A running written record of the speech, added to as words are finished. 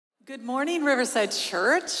Good morning, Riverside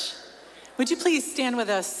Church. Would you please stand with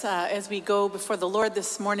us as we go before the Lord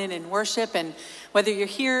this morning in worship? And whether you're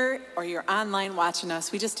here or you're online watching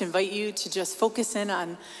us, we just invite you to just focus in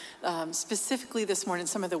on specifically this morning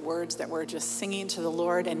some of the words that we're just singing to the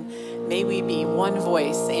Lord. And may we be one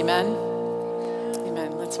voice. Amen.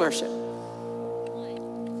 Amen. Let's worship.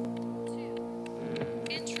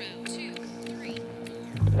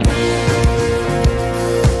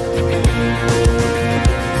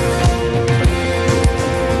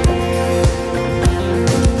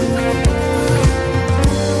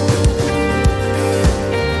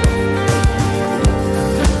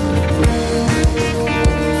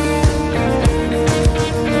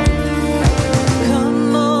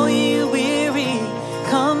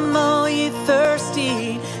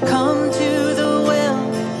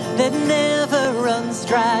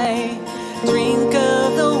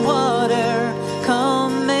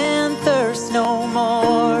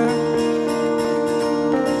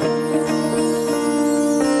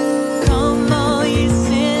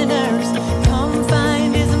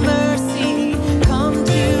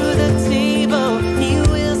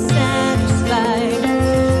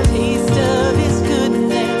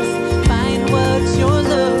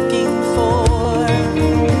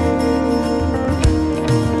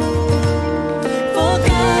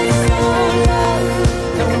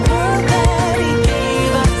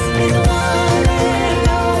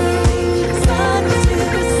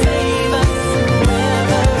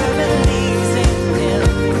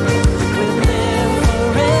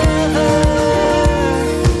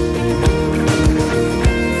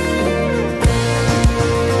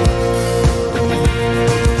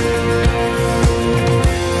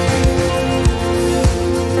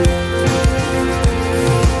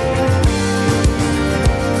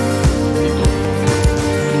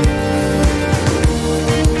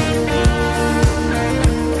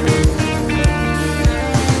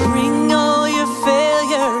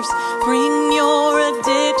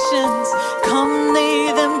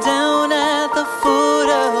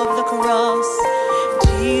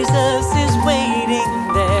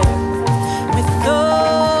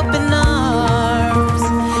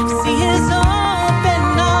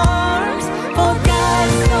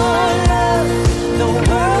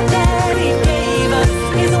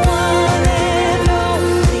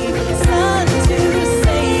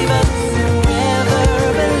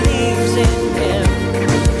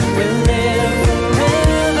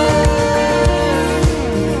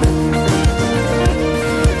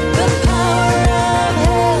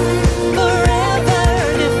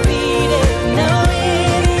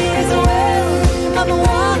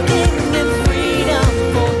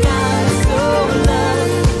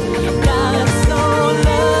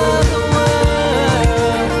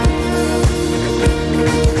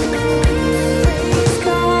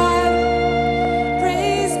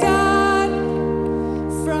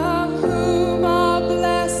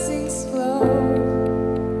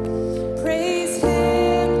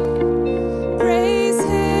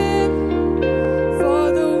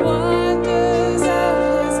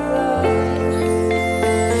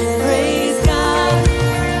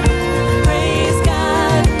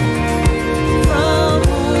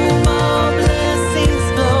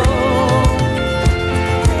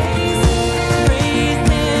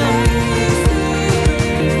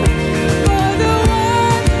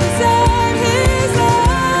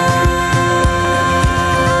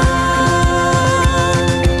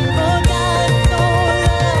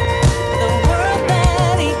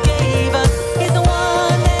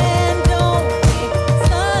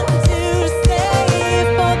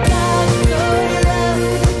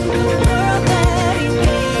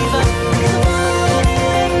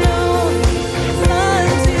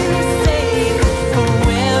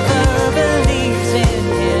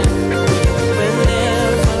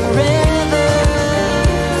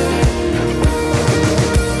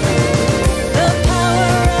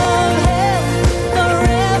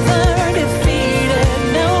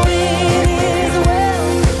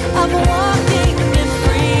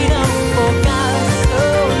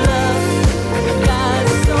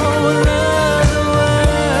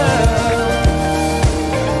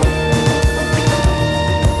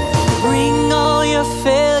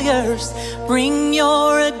 Bring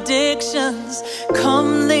your addictions,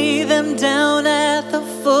 come lay them down at the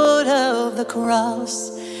foot of the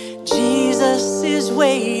cross. Jesus is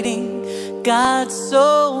waiting, God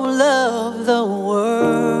so loved the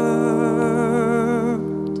world.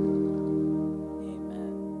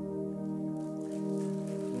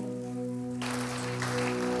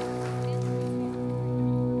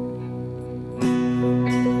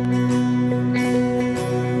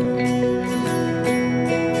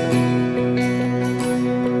 Amen.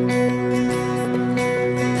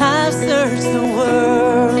 against the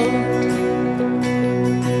world,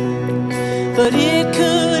 but it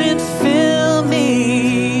couldn't fill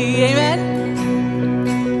me. Amen.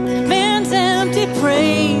 Man's empty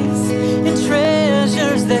praise and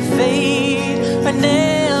treasures that fade are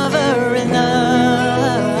never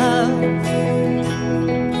enough.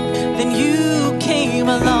 Then you came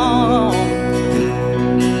along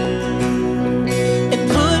and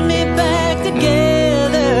put me back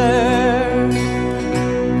together,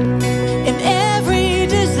 and every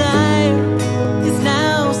desire is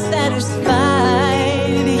now satisfied.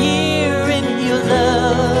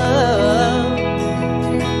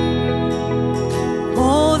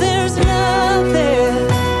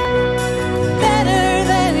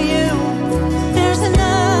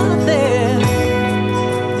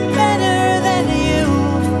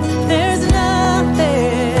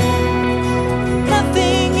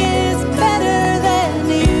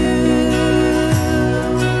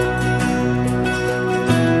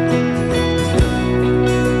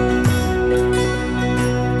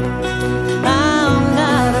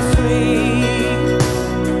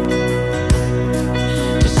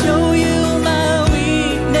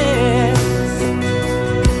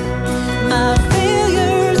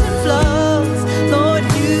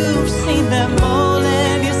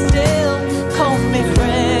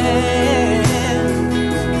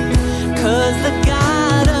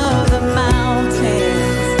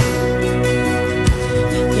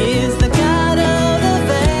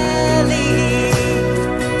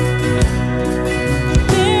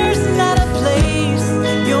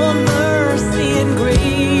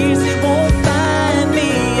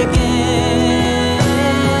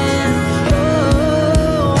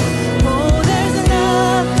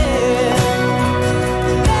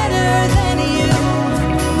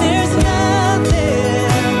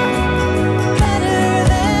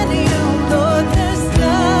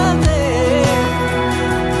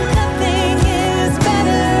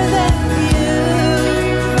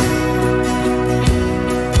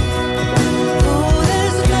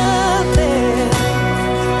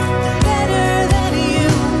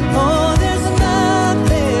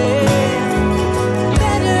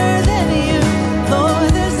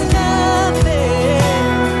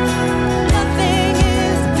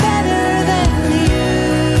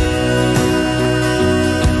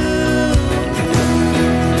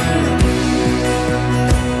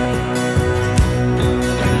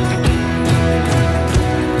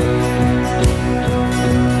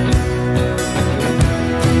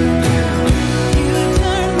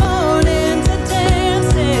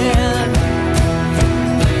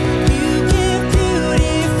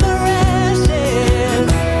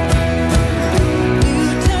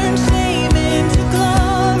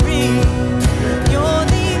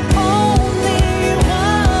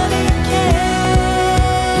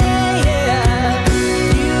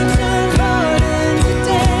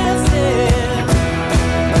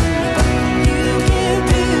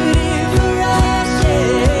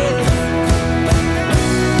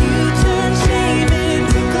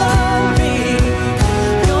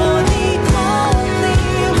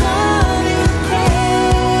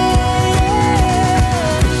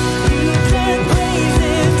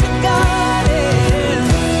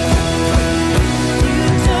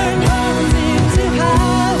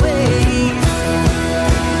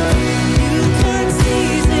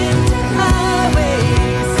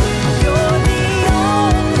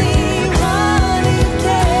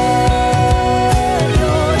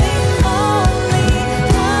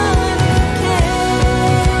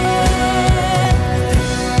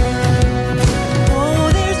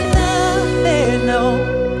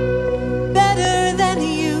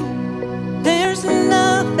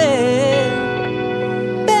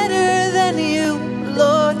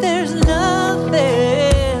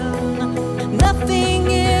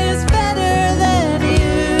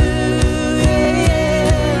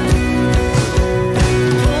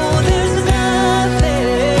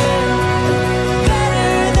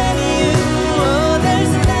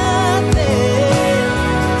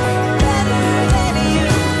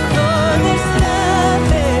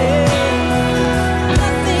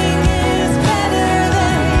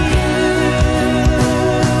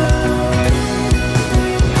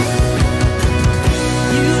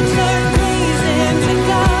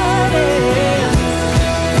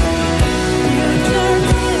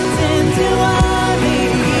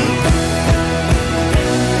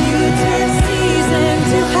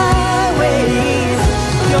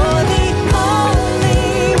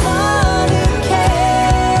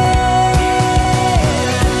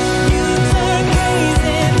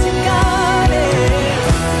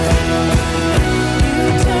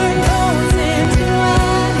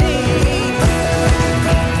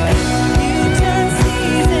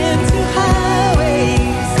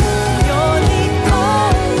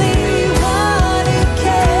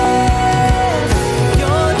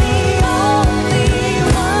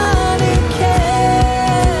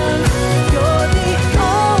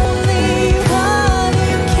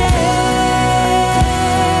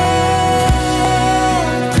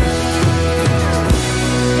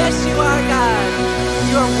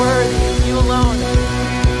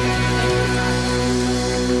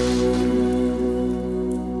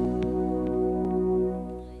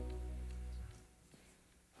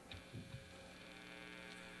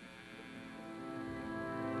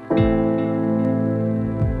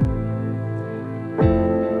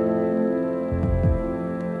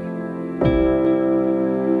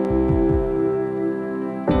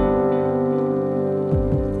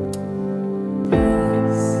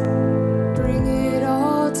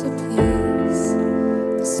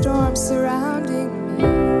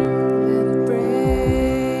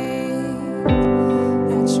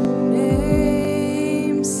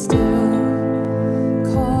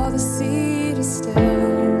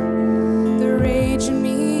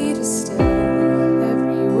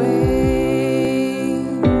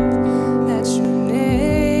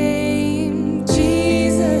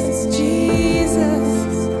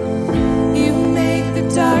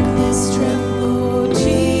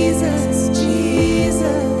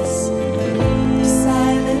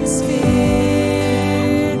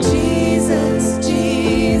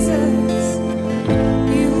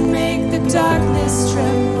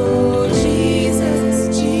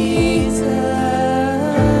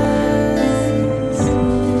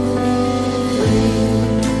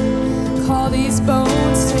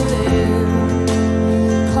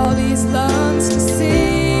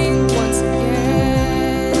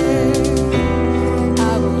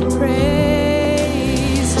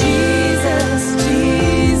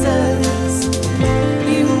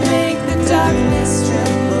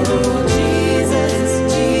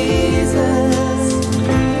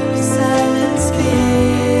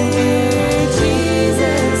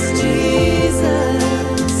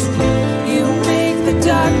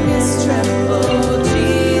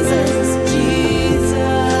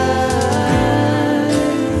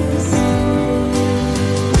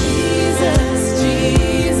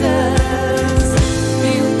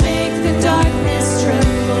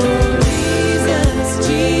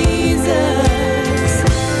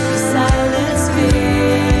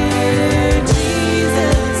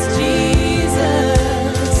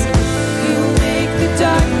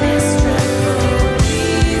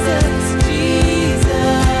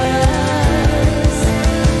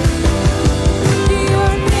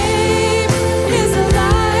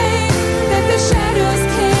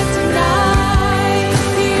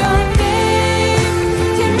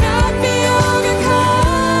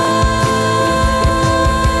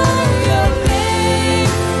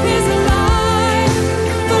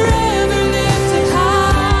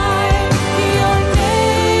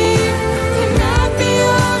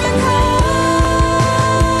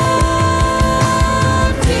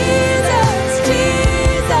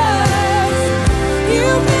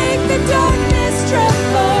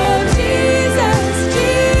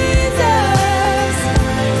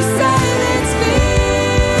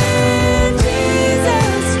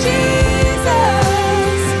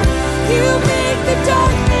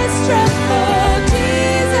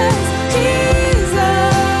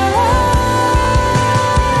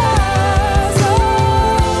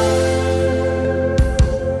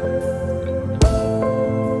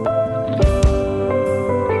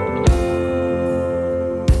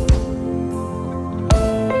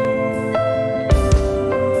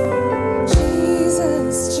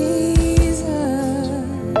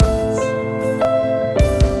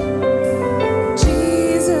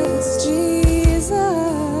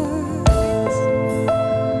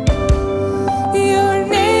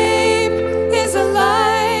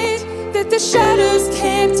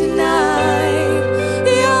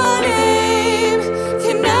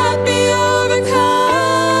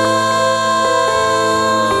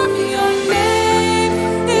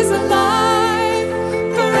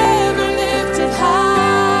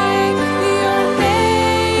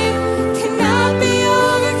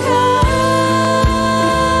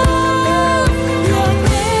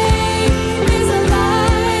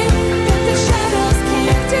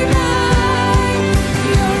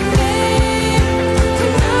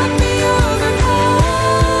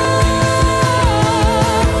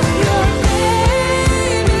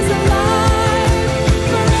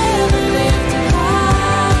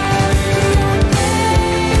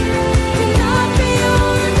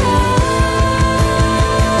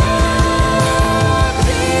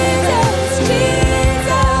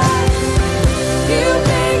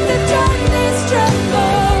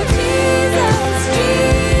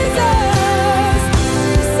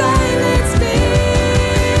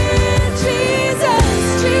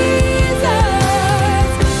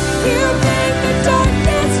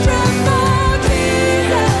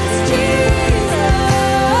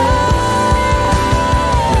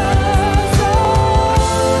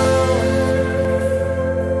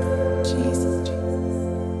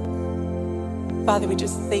 Father, we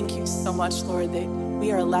just thank you so much, Lord, that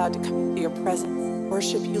we are allowed to come into your presence and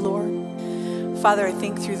worship you, Lord. Father, I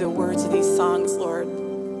think through the words of these songs, Lord,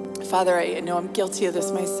 Father, I know I'm guilty of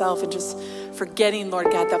this myself and just forgetting,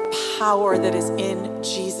 Lord God, the power that is in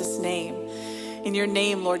Jesus' name. In your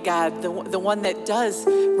name, Lord God, the one that does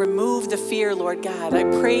remove the fear, Lord God. I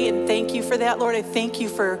pray and thank you for that, Lord. I thank you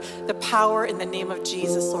for the power in the name of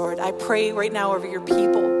Jesus, Lord. I pray right now over your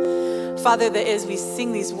people, Father, that as we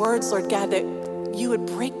sing these words, Lord God, that you would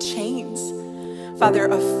break chains, Father,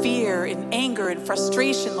 of fear and anger and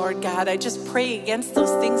frustration, Lord God. I just pray against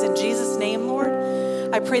those things in Jesus' name,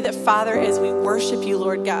 Lord. I pray that, Father, as we worship you,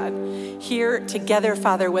 Lord God, here together,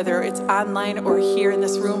 Father, whether it's online or here in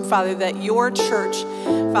this room, Father, that your church,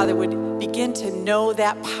 Father, would begin to know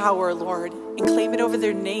that power, Lord, and claim it over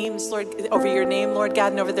their names, Lord, over your name, Lord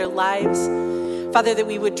God, and over their lives. Father, that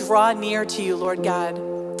we would draw near to you, Lord God,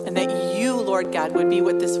 and that you, Lord God, would be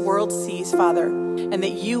what this world sees, Father, and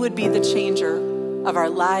that you would be the changer of our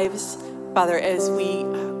lives, Father, as we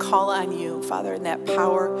call on you, Father, in that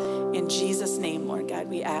power. In Jesus' name, Lord God,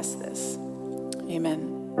 we ask this.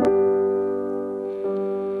 Amen.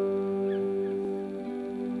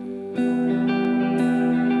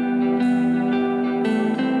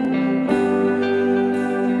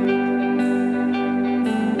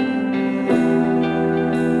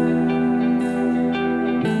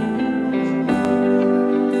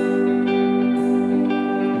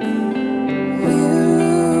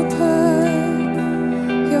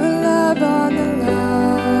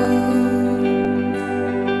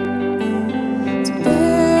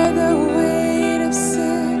 Bear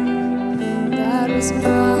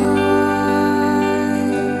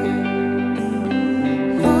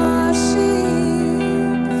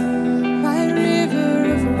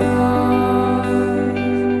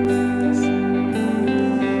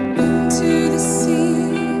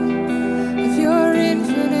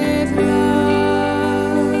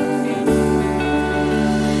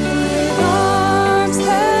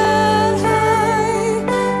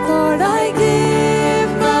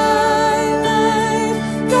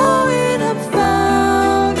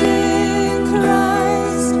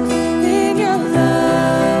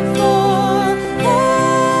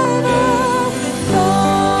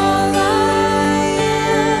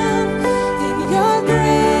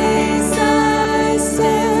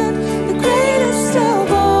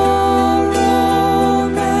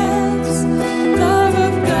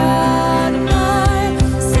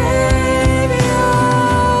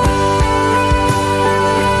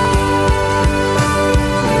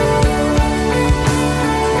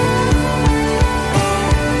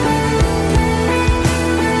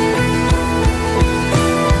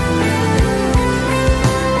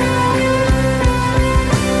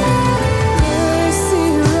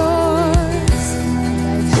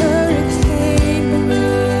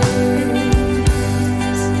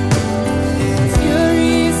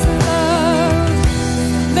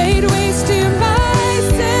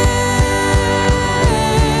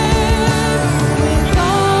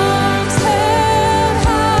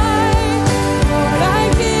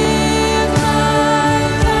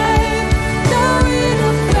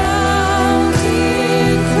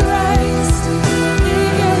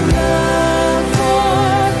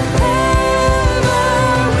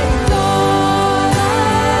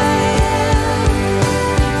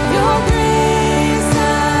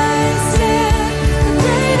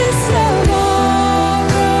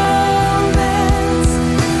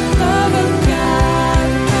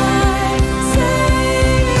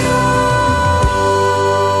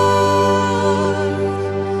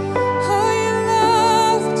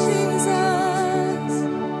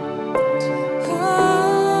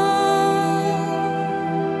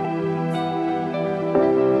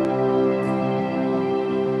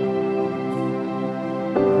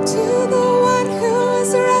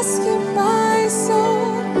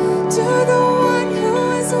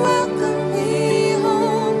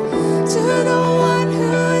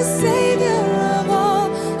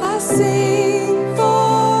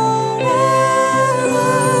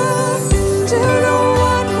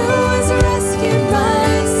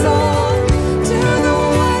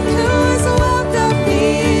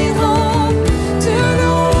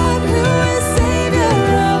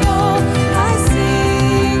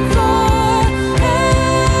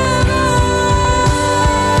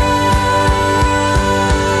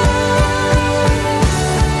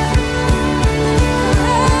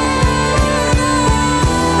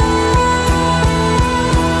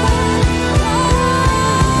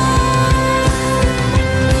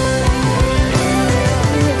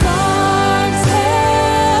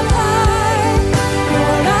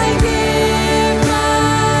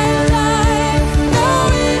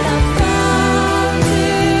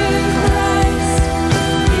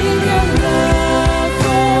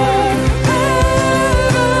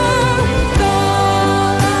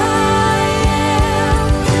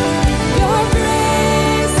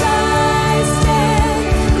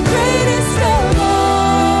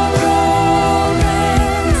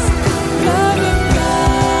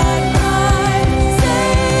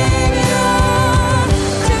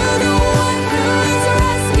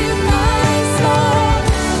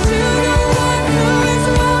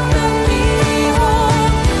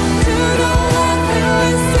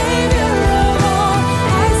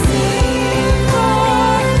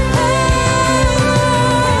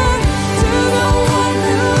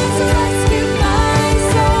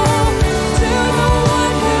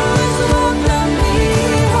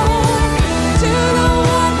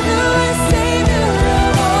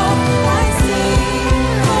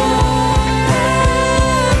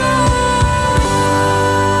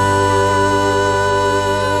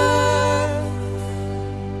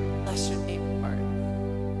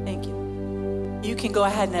You can go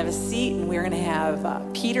ahead and have a seat, and we're going to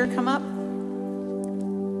have Peter come up.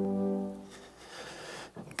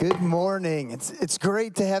 Good morning. It's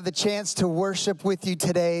great to have the chance to worship with you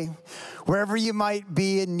today. Wherever you might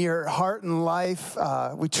be in your heart and life,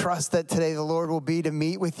 we trust that today the Lord will be to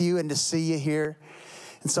meet with you and to see you here.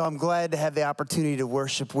 And so I'm glad to have the opportunity to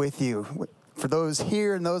worship with you. For those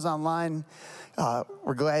here and those online,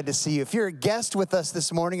 we're glad to see you. If you're a guest with us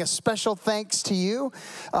this morning, a special thanks to you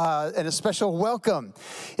and a special welcome.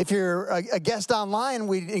 If you're a guest online,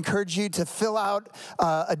 we encourage you to fill out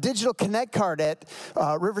a digital connect card at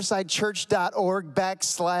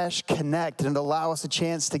riversidechurch.org/connect and allow us a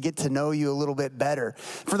chance to get to know you a little bit better.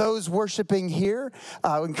 For those worshiping here,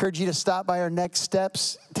 we encourage you to stop by our Next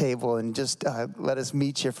Steps table and just let us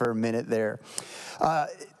meet you for a minute there.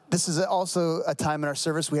 This is also a time in our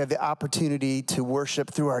service we have the opportunity to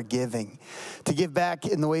worship through our giving, to give back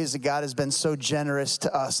in the ways that God has been so generous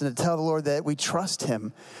to us, and to tell the Lord that we trust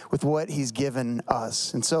Him with what He's given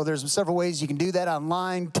us. And so there's several ways you can do that: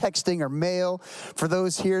 online, texting, or mail. For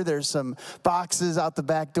those here, there's some boxes out the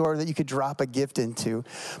back door that you could drop a gift into.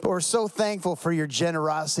 But we're so thankful for your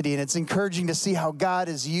generosity, and it's encouraging to see how God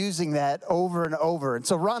is using that over and over. And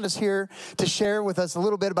so Rhonda's here to share with us a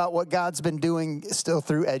little bit about what God's been doing still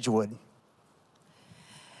through Edgewood.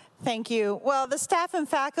 Thank you. Well, the staff and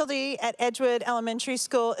faculty at Edgewood Elementary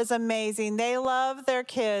School is amazing. They love their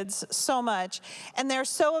kids so much, and they're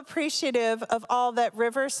so appreciative of all that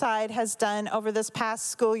Riverside has done over this past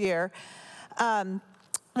school year.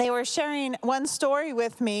 They were sharing one story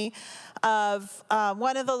with me of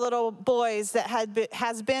one of the little boys that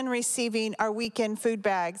has been receiving our weekend food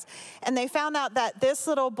bags. And they found out that this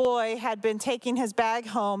little boy had been taking his bag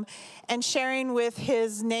home and sharing with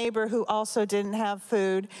his neighbor who also didn't have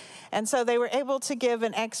food. And so they were able to give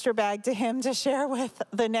an extra bag to him to share with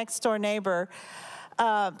the next door neighbor.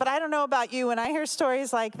 But I don't know about you, when I hear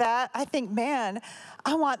stories like that, I think, man,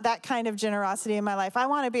 I want that kind of generosity in my life. I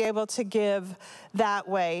want to be able to give that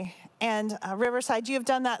way. And Riverside, you have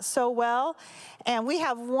done that so well. And we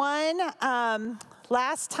have one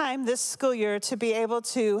last time this school year to be able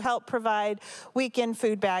to help provide weekend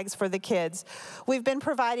food bags for the kids. We've been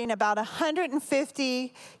providing about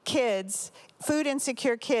 150 kids, food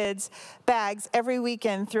insecure kids, bags every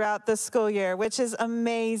weekend throughout the school year, which is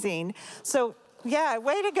amazing. So yeah,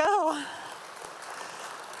 way to go.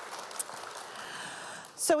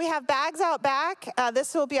 So we have bags out back.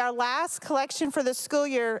 This will be our last collection for the school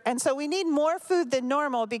year. And so we need more food than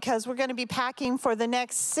normal because we're going to be packing for the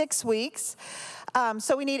next 6 weeks.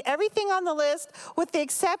 So we need everything on the list with the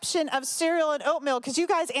exception of cereal and oatmeal, because you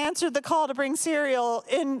guys answered the call to bring cereal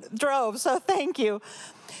in droves. So thank you.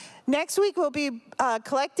 Next week, we'll be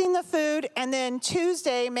collecting the food, and then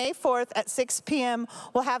Tuesday, May 4th at 6 p.m.,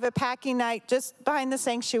 we'll have a packing night just behind the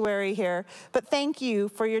sanctuary here. But thank you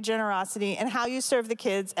for your generosity and how you serve the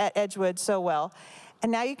kids at Edgewood so well.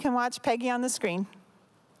 And now you can watch Peggy on the screen.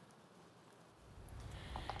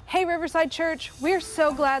 Hey, Riverside Church, we're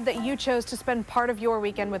so glad that you chose to spend part of your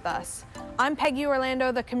weekend with us. I'm Peggy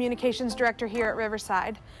Orlando, the Communications Director here at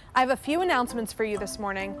Riverside. I have a few announcements for you this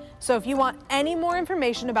morning, so if you want any more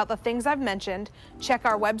information about the things I've mentioned, check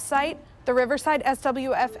our website, the Riverside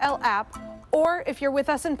SWFL app, or if you're with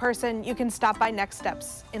us in person, you can stop by Next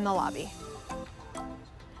Steps in the lobby.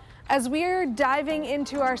 As we're diving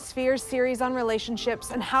into our Spheres series on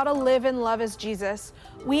relationships and how to live and love as Jesus,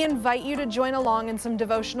 we invite you to join along in some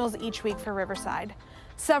devotionals each week for Riverside.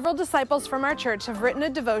 Several disciples from our church have written a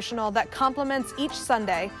devotional that complements each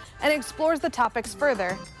Sunday and explores the topics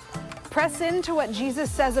further. Press into what Jesus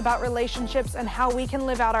says about relationships and how we can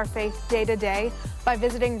live out our faith day to day by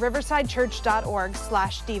visiting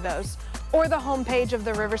riversidechurch.org/devos or the homepage of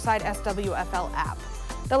the Riverside SWFL app.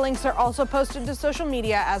 The links are also posted to social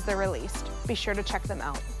media as they're released. Be sure to check them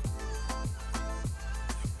out.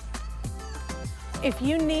 If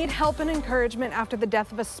you need help and encouragement after the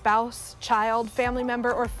death of a spouse, child, family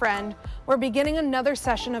member, or friend, we're beginning another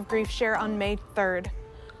session of Grief Share on May 3rd.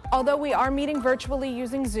 Although we are meeting virtually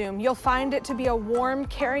using Zoom, you'll find it to be a warm,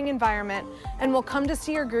 caring environment, and we'll come to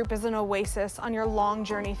see your group as an oasis on your long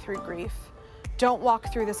journey through grief. Don't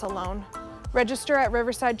walk through this alone. Register at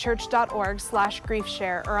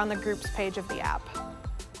riversidechurch.org/griefshare or on the groups page of the app.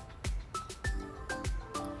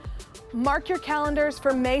 Mark your calendars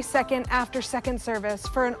for May 2nd after second service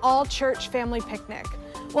for an all-church family picnic.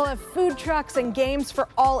 We'll have food trucks and games for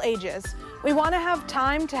all ages. We want to have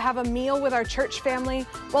time to have a meal with our church family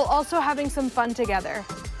while also having some fun together.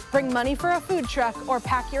 Bring money for a food truck or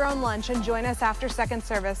pack your own lunch and join us after second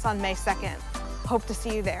service on May 2nd. Hope to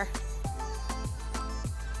see you there.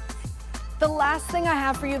 The last thing I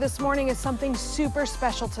have for you this morning is something super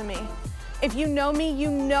special to me. If you know me, you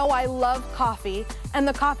know I love coffee, and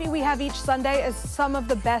the coffee we have each Sunday is some of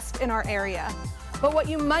the best in our area. But what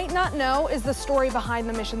you might not know is the story behind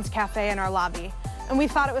the Missions Cafe in our lobby, and we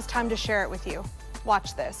thought it was time to share it with you.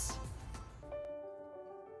 Watch this.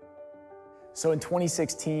 So in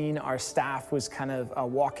 2016, our staff was kind of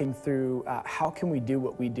walking through how can we do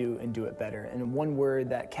what we do and do it better. And one word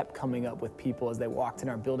that kept coming up with people as they walked in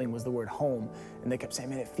our building was the word home. And they kept saying,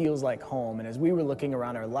 man, it feels like home. And as we were looking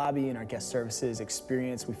around our lobby and our guest services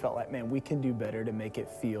experience, we felt like, man, we can do better to make it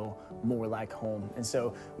feel more like home. And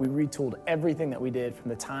so we retooled everything that we did from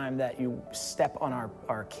the time that you step on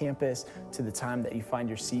our campus to the time that you find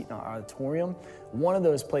your seat in our auditorium. One of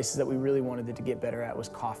those places that we really wanted to get better at was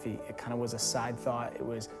coffee. It kind of was a side thought. It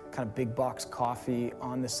was kind of big box coffee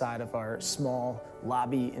on the side of our small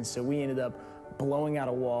lobby. And so we ended up blowing out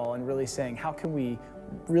a wall and really saying, how can we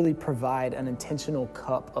really provide an intentional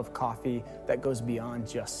cup of coffee that goes beyond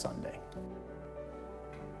just Sunday?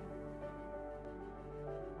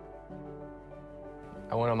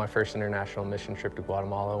 I went on my first international mission trip to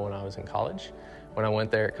Guatemala when I was in college. When I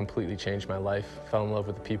went there, it completely changed my life, fell in love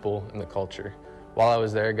with the people and the culture. While I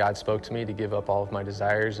was there, God spoke to me to give up all of my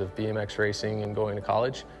desires of BMX racing and going to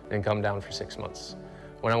college and come down for 6 months.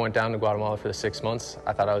 When I went down to Guatemala for the 6 months,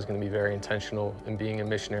 I thought I was going to be very intentional in being a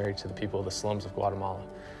missionary to the people of the slums of Guatemala.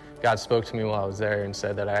 God spoke to me while I was there and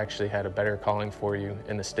said that I actually had a better calling for you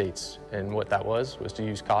in the States. And what that was to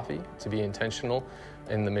use coffee to be intentional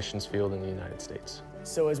in the missions field in the United States.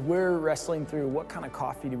 So as we're wrestling through what kind of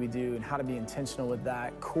coffee do we do and how to be intentional with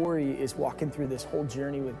that, Corey is walking through this whole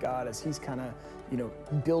journey with God as he's kind of,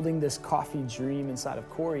 building this coffee dream inside of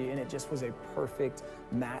Corey, and it just was a perfect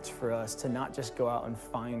match for us to not just go out and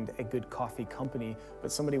find a good coffee company,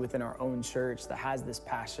 but somebody within our own church that has this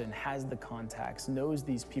passion, has the contacts, knows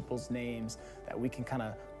these people's names that we can kind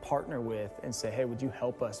of partner with and say, hey, would you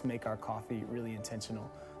help us make our coffee really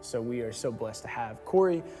intentional? So we are so blessed to have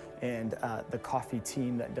Corey and the coffee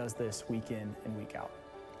team that does this week in and week out.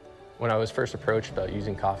 When I was first approached about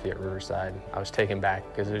using coffee at Riverside, I was taken back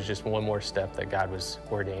because it was just one more step that God was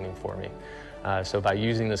ordaining for me. So by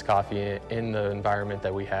using this coffee in the environment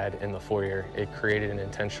that we had in the foyer, it created an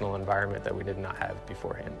intentional environment that we did not have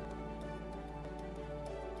beforehand.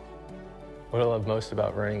 What I love most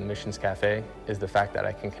about running the Missions Cafe is the fact that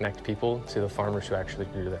I can connect people to the farmers who actually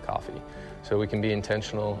brew the coffee. So we can be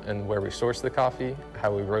intentional in where we source the coffee,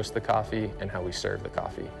 how we roast the coffee, and how we serve the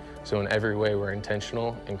coffee. So in every way, we're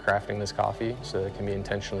intentional in crafting this coffee so that it can be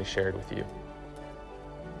intentionally shared with you.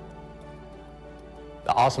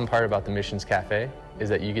 The awesome part about the Missions Cafe is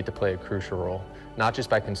that you get to play a crucial role. Not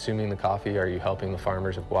just by consuming the coffee are you helping the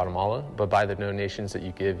farmers of Guatemala, but by the donations that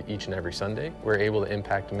you give each and every Sunday, we're able to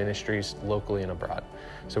impact ministries locally and abroad.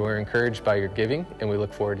 So we're encouraged by your giving, and we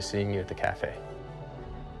look forward to seeing you at the cafe.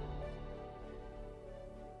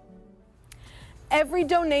 Every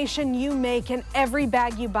donation you make and every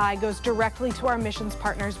bag you buy goes directly to our missions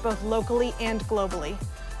partners, both locally and globally.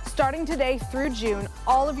 Starting today through June,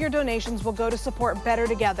 all of your donations will go to support Better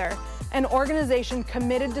Together, an organization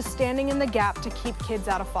committed to standing in the gap to keep kids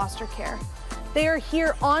out of foster care. They are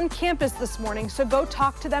here on campus this morning, so go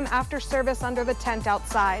talk to them after service under the tent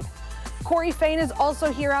outside. Corey Fain is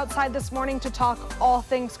also here outside this morning to talk all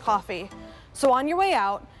things coffee. So on your way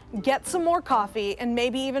out, get some more coffee and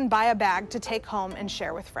maybe even buy a bag to take home and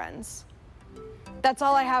share with friends. That's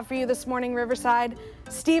all I have for you this morning, Riverside.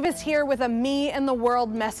 Steve is here with a Me and the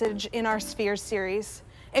World message in our Spheres series.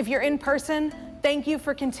 If you're in person, thank you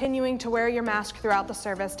for continuing to wear your mask throughout the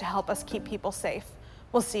service to help us keep people safe.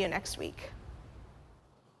 We'll see you next week.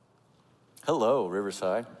 Hello,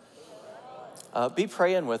 Riverside. Be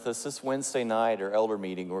praying with us this Wednesday night, our elder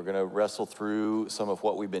meeting. We're going to wrestle through some of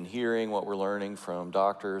what we've been hearing, what we're learning from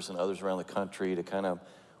doctors and others around the country to kind of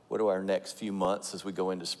what do our next few months as we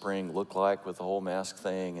go into spring look like with the whole mask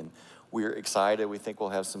thing. And we're excited. We think we'll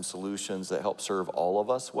have some solutions that help serve all of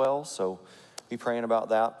us well. So be praying about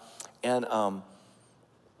that. And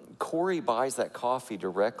Corey buys that coffee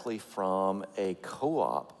directly from a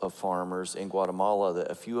co-op of farmers in Guatemala that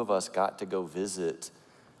a few of us got to go visit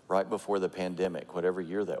right before the pandemic, whatever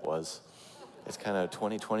year that was. It's kind of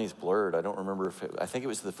 2020's blurred. I don't remember I think it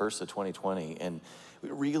was the first of 2020. And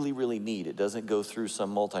really, really neat. It doesn't go through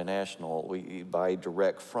some multinational. We buy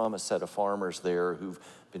direct from a set of farmers there who've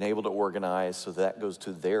been able to organize so that goes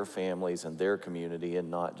to their families and their community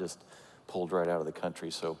and not just pulled right out of the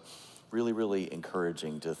country. So really, really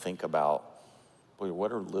encouraging to think about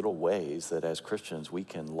what are little ways that as Christians we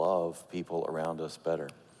can love people around us better.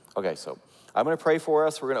 Okay, so I'm going to pray for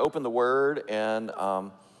us. We're going to open the Word, and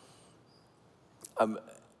I'm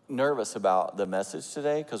nervous about the message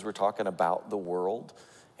today because we're talking about the world,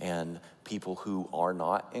 and people who are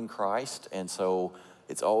not in Christ. And so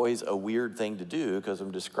it's always a weird thing to do because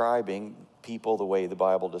I'm describing people the way the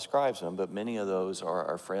Bible describes them, but many of those are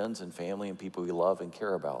our friends and family and people we love and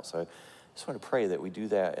care about. So I just want to pray that we do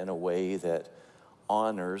that in a way that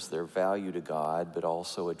honors their value to God, but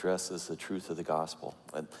also addresses the truth of the gospel.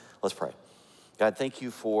 And let's pray. God, thank you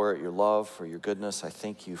for your love, for your goodness. I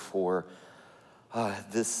thank you for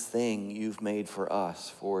this thing you've made for us,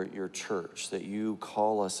 for your church, that you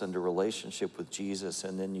call us into relationship with Jesus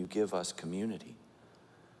and then you give us community.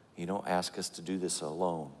 You don't ask us to do this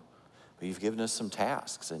alone, but you've given us some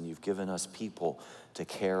tasks and you've given us people to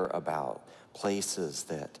care about, places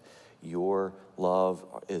that your love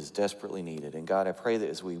is desperately needed. And God, I pray that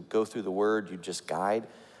as we go through the word, you just guide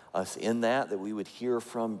us in that we would hear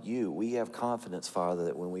from you. We have confidence, Father,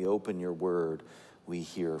 that when we open your word, we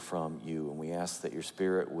hear from you. And we ask that your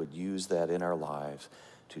Spirit would use that in our lives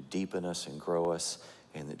to deepen us and grow us,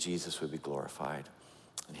 and that Jesus would be glorified.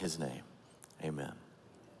 In his name, amen.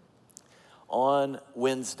 On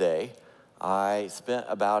Wednesday, I spent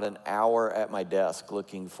about an hour at my desk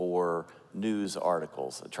looking for news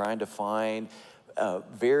articles, trying to find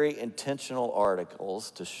very intentional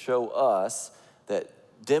articles to show us that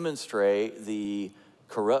demonstrate the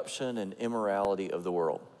corruption and immorality of the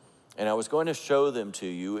world. And I was going to show them to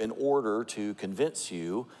you in order to convince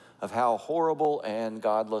you of how horrible and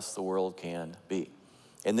godless the world can be.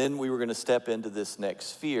 And then we were going to step into this next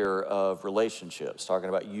sphere of relationships, talking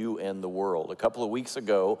about you and the world. A couple of weeks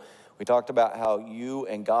ago, we talked about how you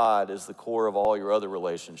and God is the core of all your other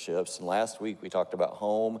relationships. And last week we talked about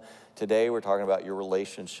home. Today we're talking about your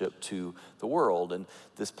relationship to the world and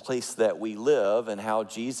this place that we live and how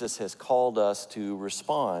Jesus has called us to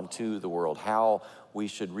respond to the world, how we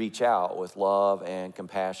should reach out with love and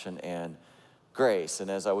compassion and grace. And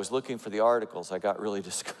as I was looking for the articles, I got really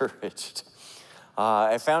discouraged.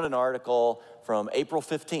 I found an article from April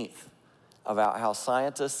 15th about how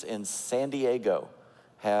scientists in San Diego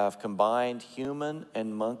have combined human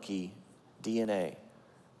and monkey DNA,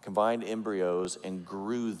 combined embryos and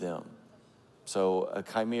grew them. So a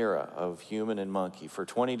chimera of human and monkey. For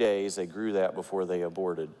 20 days, they grew that before they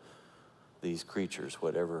aborted these creatures,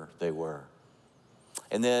 whatever they were.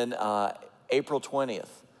 And then April 20th,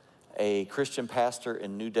 a Christian pastor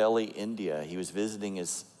in New Delhi, India, he was visiting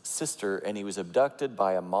his sister and he was abducted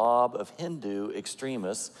by a mob of Hindu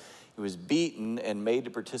extremists. He was beaten and made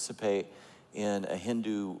to participate in a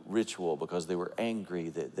Hindu ritual because they were angry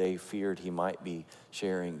that they feared he might be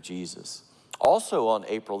sharing Jesus. Also on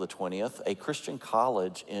April the 20th, a Christian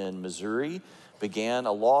college in Missouri began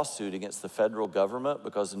a lawsuit against the federal government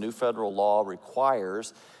because the new federal law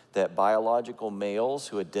requires that biological males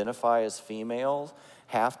who identify as females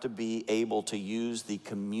have to be able to use the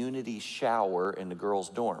community shower in the girls'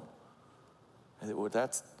 dorm. Well,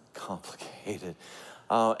 that's complicated.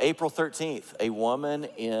 April 13th, a woman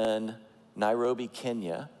in Nairobi,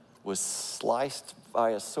 Kenya, was sliced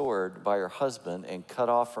by a sword by her husband and cut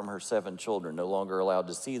off from her 7 children, no longer allowed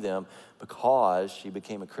to see them because she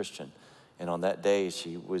became a Christian. And on that day,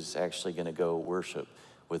 she was actually going to go worship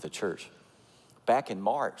with a church. Back in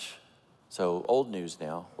March, so old news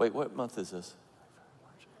now. Wait, what month is this?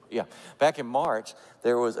 Yeah, back in March,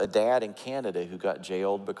 there was a dad in Canada who got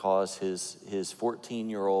jailed because his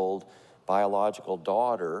 14-year-old biological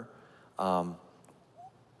daughter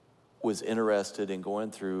was interested in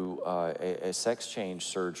going through a sex change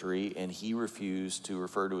surgery, and he refused to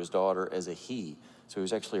refer to his daughter as a he. So he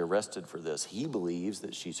was actually arrested for this. He believes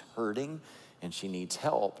that she's hurting and she needs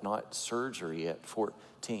help, not surgery at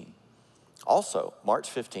 14. Also, March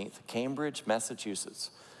 15th, Cambridge, Massachusetts,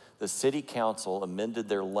 the city council amended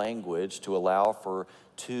their language to allow for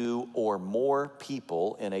 2 or more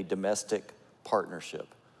people in a domestic partnership.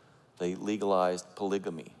 They legalized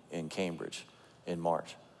polygamy in Cambridge in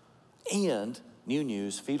March. And new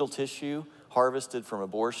news, fetal tissue harvested from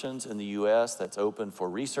abortions in the U.S., that's open for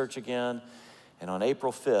research again. And on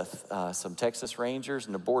April 5th, some Texas Rangers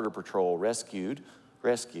and the Border Patrol rescued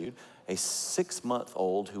a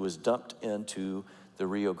 6-month-old who was dumped into the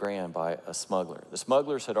Rio Grande by a smuggler. The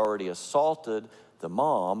smugglers had already assaulted the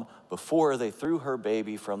mom before they threw her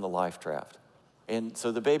baby from the life raft. And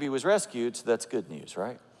so the baby was rescued, so that's good news,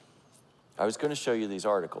 right? I was going to show you these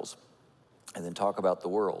articles and then talk about the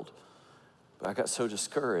world. But I got so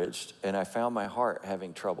discouraged, and I found my heart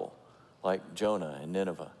having trouble, like Jonah and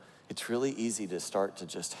Nineveh. It's really easy to start to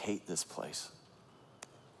just hate this place.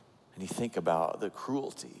 And you think about the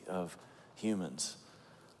cruelty of humans,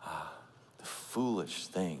 the foolish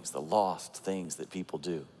things, the lost things that people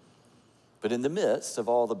do. But in the midst of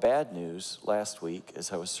all the bad news last week,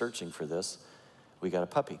 as I was searching for this, we got a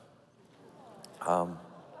puppy.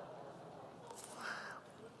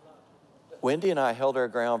 Wendy and I held our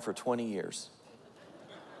ground for 20 years.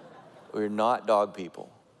 We're not dog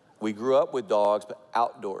people. We grew up with dogs, but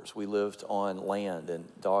outdoors. We lived on land, and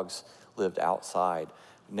dogs lived outside.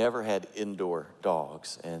 Never had indoor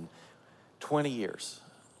dogs. And 20 years.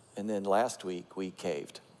 And then last week, we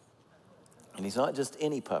caved. And he's not just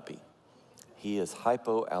any puppy. He is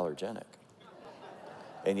hypoallergenic.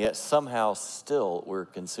 And yet somehow still we're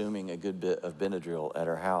consuming a good bit of Benadryl at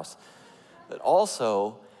our house. But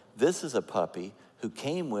also, this is a puppy who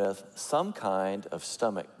came with some kind of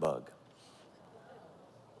stomach bug.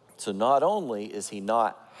 So not only is he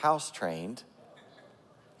not house trained,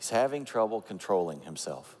 he's having trouble controlling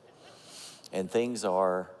himself. And things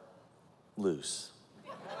are loose.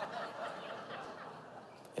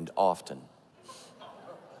 And often.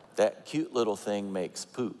 That cute little thing makes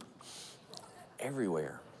poop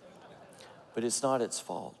everywhere. But it's not its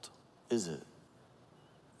fault, is it?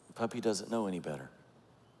 The puppy doesn't know any better.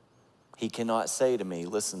 He cannot say to me,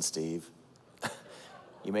 listen, Steve,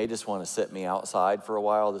 you may just want to set me outside for a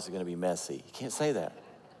while. This is going to be messy. He can't say that.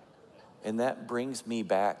 And that brings me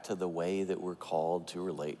back to the way that we're called to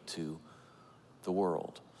relate to the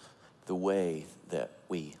world, the way that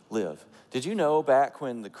we live. Did you know back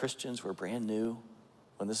when the Christians were brand new,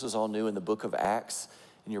 when this was all new in the book of Acts,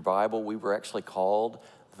 in your Bible, we were actually called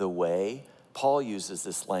the way? Paul uses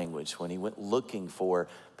this language when he went looking for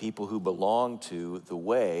people who belonged to the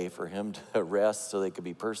way for him to arrest so they could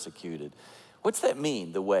be persecuted. What's that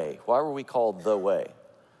mean, the way? Why were we called the way?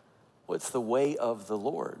 Well, it's the way of the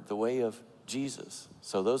Lord, the way of Jesus.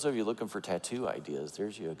 So those of you looking for tattoo ideas,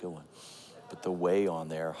 there's you a good one. Put the way on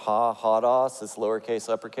there. Ha-dos, it's lowercase,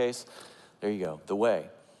 uppercase. There you go, the way.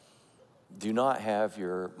 Do not have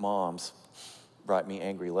your moms write me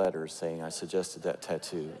angry letters saying I suggested that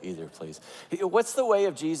tattoo either, please. What's the way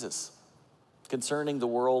of Jesus concerning the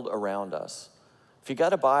world around us? If you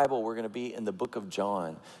got a Bible, we're going to be in the book of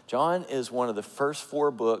John. John is one of the first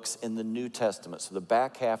 4 books in the New Testament, so the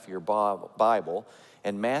back half of your Bible.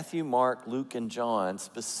 And Matthew, Mark, Luke, and John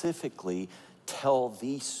specifically tell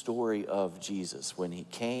the story of Jesus when he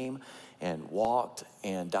came and walked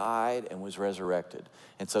and died and was resurrected.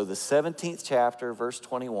 And so the 17th chapter, verse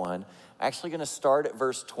 21, I'm actually going to start at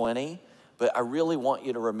verse 20, but I really want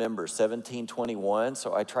you to remember 17:21.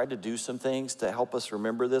 So I tried to do some things to help us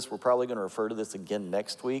remember this. We're probably going to refer to this again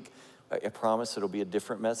next week. I promise it'll be a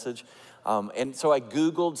different message. And so I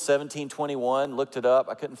Googled 17:21, looked it up.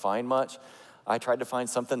 I couldn't find much. I tried to find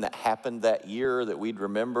something that happened that year that we'd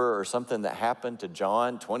remember, or something that happened to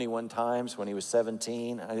John 21 times when he was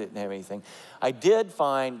 17. I didn't have anything. I did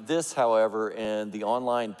find this, however, in the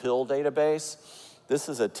online pill database. This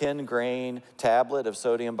is a 10-grain tablet of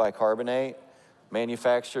sodium bicarbonate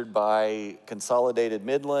manufactured by Consolidated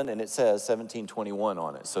Midland, and it says 1721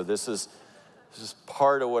 on it. So this is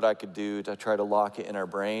part of what I could do to try to lock it in our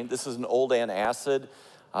brain. This is an old antacid.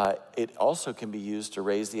 It also can be used to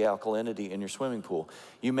raise the alkalinity in your swimming pool.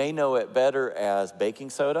 You may know it better as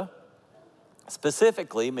baking soda.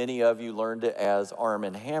 Specifically, many of you learned it as Arm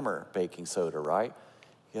 & Hammer baking soda, right?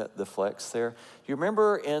 You got the flex there. You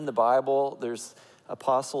remember in the Bible, there's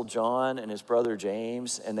Apostle John and his brother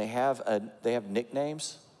James, and they have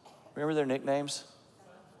nicknames. Remember their nicknames?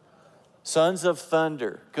 Sons of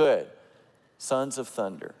Thunder. Good. Sons of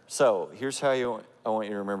Thunder. So here's how I want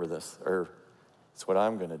you to remember this, or it's what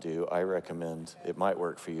I'm going to do. I recommend it might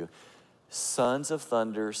work for you. Sons of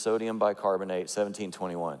Thunder, sodium bicarbonate,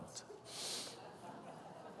 1721.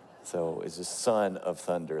 So it's just son of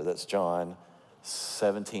thunder. That's John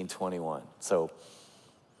 1721. So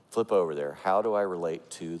flip over there. How do I relate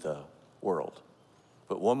to the world?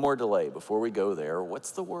 But one more delay before we go there.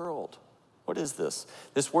 What's the world? What is this?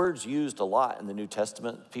 This word's used a lot in the New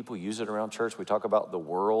Testament. People use it around church. We talk about the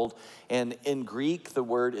world. And in Greek, the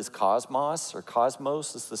word is cosmos, or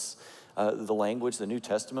cosmos is the language the New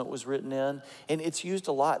Testament was written in. And it's used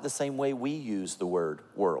a lot the same way we use the word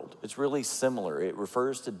world. It's really similar. It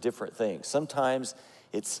refers to different things. Sometimes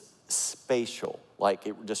it's spatial, like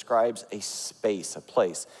it describes a space, a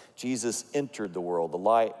place. Jesus entered the world. The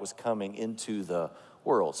light was coming into the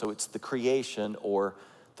world. So it's the creation or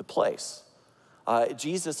the place.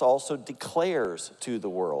 Jesus also declares to the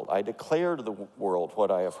world, I declare to the world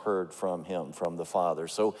what I have heard from him, from the Father.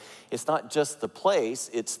 So it's not just the place,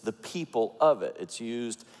 it's the people of it. It's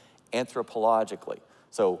used anthropologically.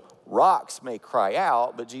 So rocks may cry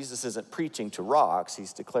out, but Jesus isn't preaching to rocks.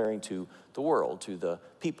 He's declaring to the world, to the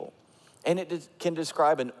people. And it can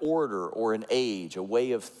describe an order or an age, a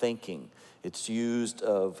way of thinking. It's used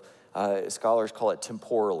of, scholars call it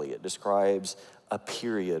temporally. It describes a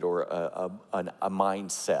period or a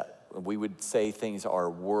mindset. We would say things are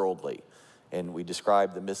worldly. And we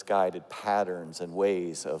describe the misguided patterns and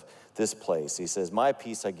ways of this place. He says, my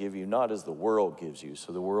peace I give you, not as the world gives you.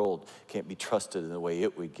 So the world can't be trusted in the way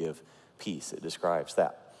it would give peace. It describes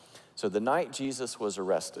that. So the night Jesus was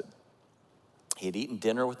arrested, he had eaten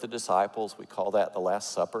dinner with the disciples. We call that the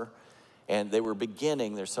Last Supper. And they were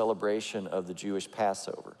beginning their celebration of the Jewish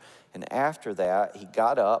Passover. And after that, he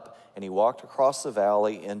got up and he walked across the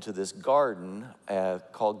valley into this garden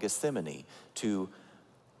called Gethsemane to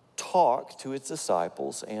talk to his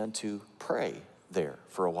disciples and to pray there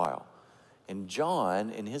for a while. And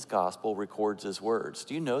John, in his gospel, records his words.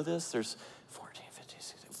 Do you know this? There's 14, 15,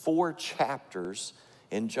 16, 4 chapters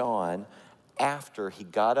in John after he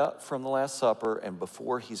got up from the Last Supper and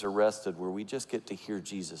before he's arrested, where we just get to hear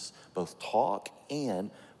Jesus both talk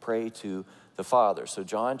and pray to the Father. So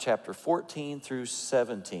John chapter 14 through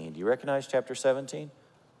 17. Do you recognize chapter 17?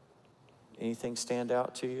 Anything stand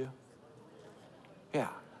out to you? Yeah,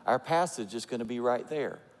 our passage is going to be right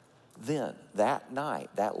there. Then, that night,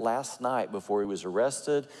 that last night before he was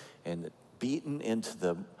arrested and beaten into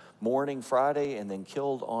the morning Friday and then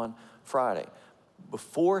killed on Friday,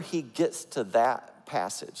 before he gets to that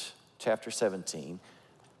passage, chapter 17,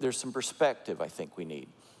 there's some perspective I think we need.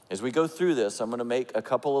 As we go through this, I'm going to make a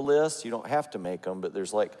couple of lists. You don't have to make them, but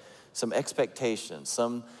there's like some expectations,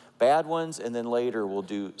 some bad ones, and then later we'll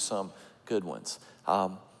do some good ones.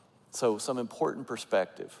 So some important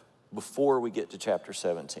perspective before we get to chapter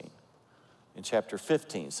 17. In chapter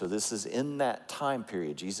 15, so this is in that time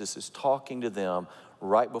period, Jesus is talking to them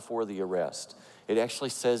right before the arrest. It actually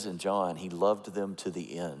says in John, he loved them to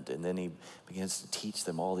the end, and then he begins to teach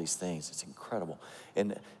them all these things. It's incredible.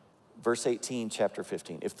 In verse 18, chapter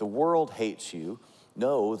 15, if the world hates you,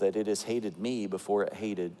 know that it has hated me before it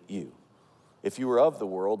hated you. If you were of the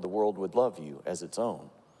world would love you as its own.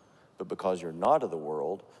 But because you're not of the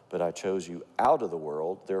world, but I chose you out of the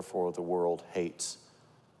world, therefore the world hates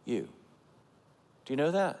you. Do you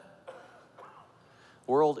know that?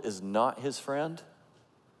 World is not his friend.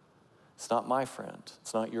 It's not my friend.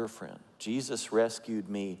 It's not your friend. Jesus rescued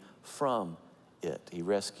me from it. He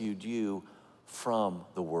rescued you from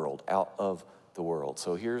the world, out of the world.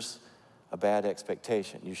 So here's a bad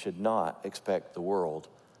expectation. You should not expect the world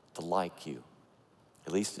to like you.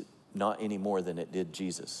 At least not any more than it did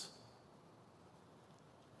Jesus.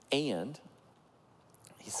 And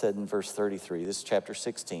he said in verse 33, this is chapter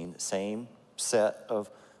 16, same set of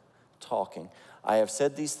talking. I have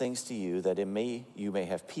said these things to you that in me you may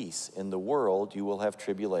have peace. In the world you will have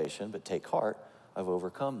tribulation, but take heart, I've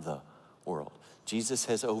overcome the world. Jesus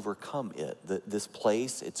has overcome it, this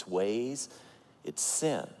place, its ways, its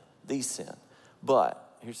sin, the sin.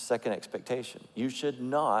 But here's the second expectation. You should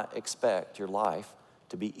not expect your life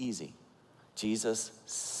to be easy. Jesus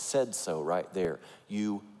said so right there.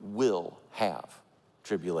 You will have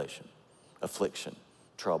tribulation, affliction,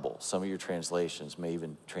 trouble. Some of your translations may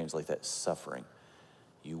even translate that suffering.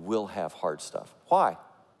 You will have hard stuff. Why?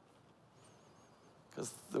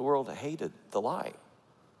 Because the world hated the light.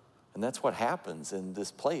 And that's what happens in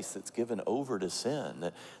this place that's given over to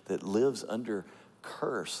sin, that lives under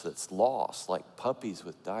curse, that's lost like puppies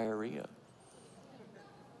with diarrhea.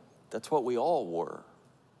 That's what we all were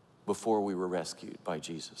before we were rescued by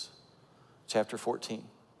Jesus. Chapter 14.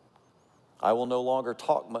 I will no longer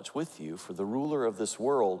talk much with you, for the ruler of this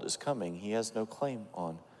world is coming. He has no claim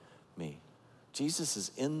on me. Jesus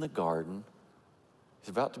is in the garden. He's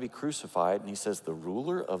about to be crucified, and he says, the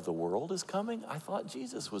ruler of the world is coming? I thought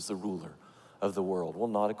Jesus was the ruler of the world. Well,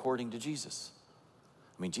 not according to Jesus.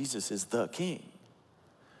 I mean, Jesus is the king.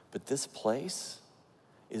 But this place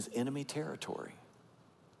is enemy territory.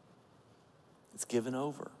 It's given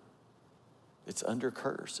over. It's under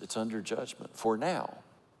curse. It's under judgment for now,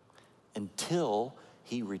 until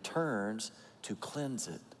he returns to cleanse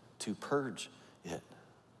it, to purge it.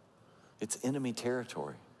 It's enemy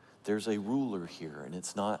territory. There's a ruler here, and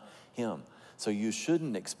it's not him. So you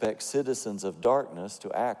shouldn't expect citizens of darkness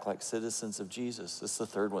to act like citizens of Jesus. This is the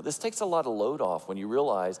third one. This takes a lot of load off when you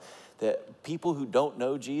realize that people who don't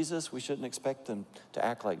know Jesus, we shouldn't expect them to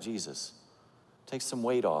act like Jesus. It takes some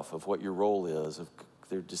weight off of what your role is.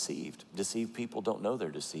 They're deceived. Deceived people don't know they're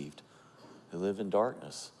deceived. They live in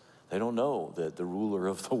darkness. They don't know that the ruler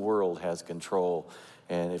of the world has control.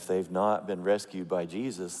 And if they've not been rescued by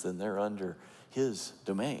Jesus, then they're under his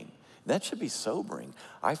domain. That should be sobering.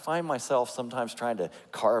 I find myself sometimes trying to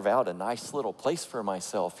carve out a nice little place for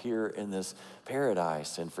myself here in this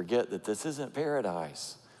paradise and forget that this isn't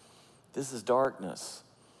paradise. This is darkness.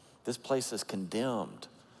 This place is condemned.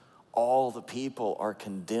 All the people are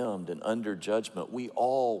condemned and under judgment. We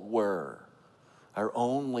all were. Our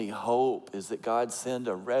only hope is that God send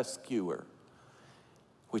a rescuer,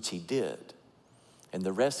 which he did. And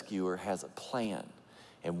the rescuer has a plan.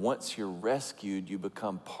 And once you're rescued, you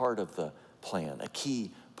become part of the plan, a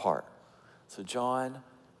key part. So John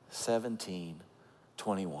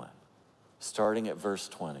 17:21, starting at verse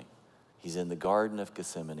 20. He's in the Garden of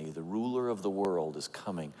Gethsemane. The ruler of the world is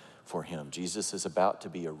coming for him. Jesus is about to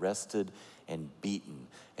be arrested and beaten.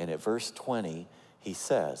 And at verse 20, he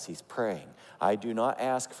says, he's praying, I do not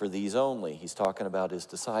ask for these only. He's talking about his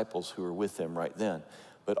disciples who are with him right then,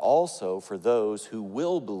 but also for those who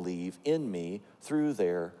will believe in me through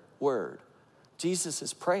their word. Jesus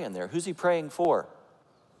is praying there. Who's he praying for?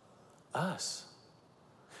 Us.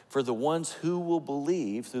 For the ones who will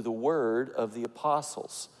believe through the word of the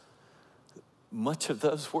apostles. Much of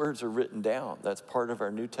those words are written down. That's part of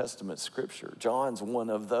our New Testament scripture. John's one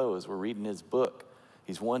of those. We're reading his book.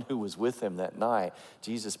 He's one who was with him that night.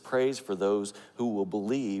 Jesus prays for those who will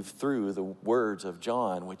believe through the words of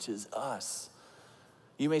John, which is us.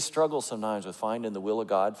 You may struggle sometimes with finding the will of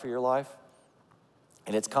God for your life.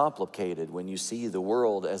 And it's complicated when you see the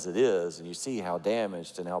world as it is, and you see how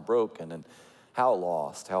damaged and how broken and how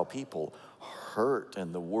lost, how people hurt,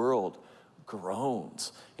 and the world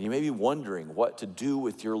groans. And you may be wondering what to do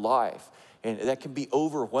with your life. And that can be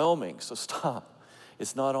overwhelming. So stop.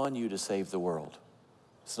 It's not on you to save the world.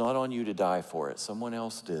 It's not on you to die for it. Someone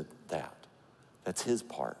else did that. That's his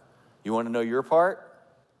part. You want to know your part?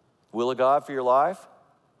 Will of God for your life?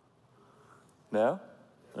 No?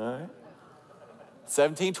 All right.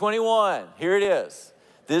 17:21. Here it is.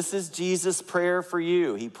 This is Jesus' prayer for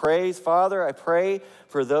you. He prays, Father, I pray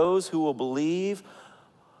for those who will believe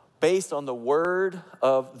based on the word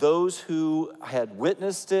of those who had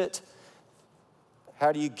witnessed it.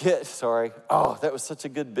 How do you get, that was such a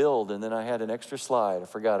good build, and then I had an extra slide I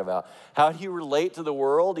forgot about. How do you relate to the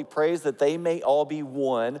world? He prays that they may all be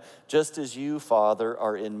one, just as you, Father,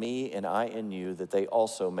 are in me and I in you, that they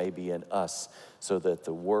also may be in us, so that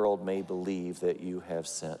the world may believe that you have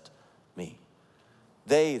sent me.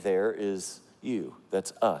 They there is you,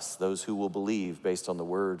 that's us, those who will believe based on the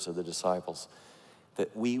words of the disciples.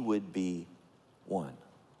 That we would be one,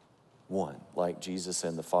 like Jesus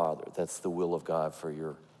and the Father. That's the will of God for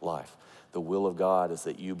your life. The will of God is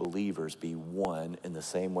that you believers be one in the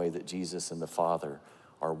same way that Jesus and the Father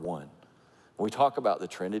are one. When we talk about the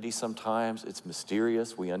Trinity sometimes, it's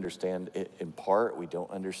mysterious. We understand it in part. We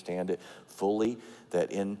don't understand it fully,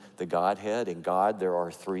 that in the Godhead, in God, there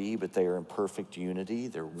are three, but they are in perfect unity.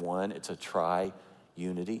 They're one. It's a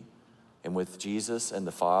tri-unity. And with Jesus and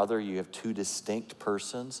the Father, you have two distinct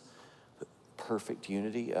persons, perfect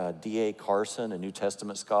unity. D.A. Carson, a New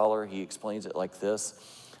Testament scholar, he explains it like this.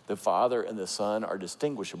 The Father and the Son are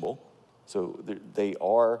distinguishable. So they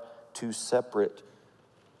are two separate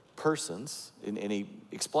persons. And he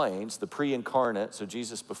explains the pre-incarnate, so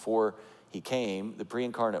Jesus before he came, the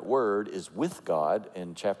pre-incarnate word is with God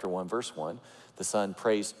in chapter 1, verse 1. The Son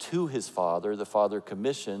prays to his Father. The Father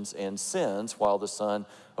commissions and sends while the Son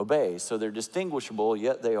obeys. So they're distinguishable,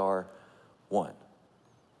 yet they are one.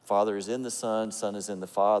 Father is in the Son. Son is in the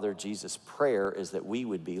Father. Jesus' prayer is that we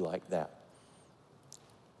would be like that.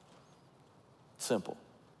 Simple,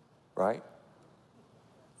 right?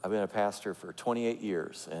 I've been a pastor for 28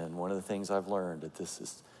 years, and one of the things I've learned that this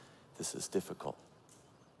is difficult.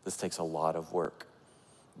 This takes a lot of work.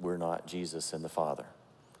 We're not Jesus and the Father.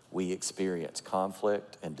 We experience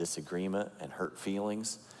conflict and disagreement and hurt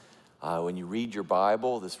feelings. When you read your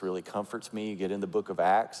Bible, this really comforts me. You get in the book of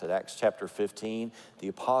Acts, at Acts chapter 15, the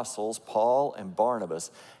apostles, Paul and Barnabas,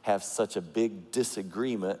 have such a big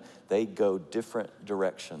disagreement, they go different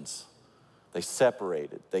directions. They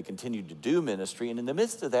separated. They continued to do ministry, and in the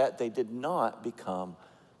midst of that, they did not become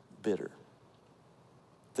bitter.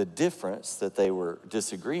 The difference that they were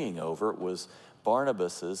disagreeing over was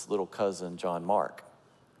Barnabas's little cousin, John Mark.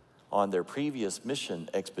 On their previous mission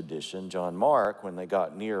expedition, John Mark, when they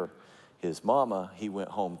got near his mama, he went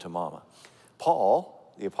home to mama.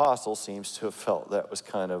 Paul, the apostle, seems to have felt that was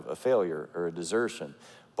kind of a failure or a desertion.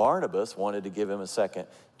 Barnabas wanted to give him a second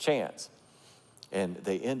chance. And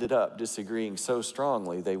they ended up disagreeing so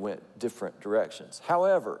strongly, they went different directions.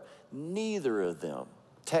 However, neither of them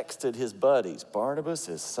texted his buddies, Barnabas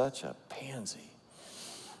is such a pansy.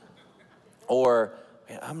 Or,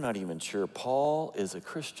 man, I'm not even sure Paul is a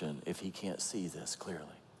Christian if he can't see this clearly.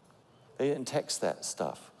 They didn't text that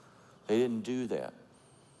stuff. They didn't do that.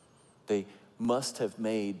 They must have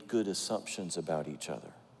made good assumptions about each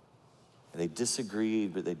other. They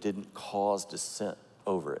disagreed, but they didn't cause dissent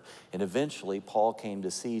over it. And eventually, Paul came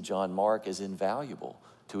to see John Mark as invaluable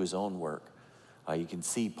to his own work. You can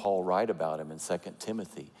see Paul write about him in 2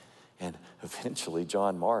 Timothy. And eventually,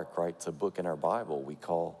 John Mark writes a book in our Bible we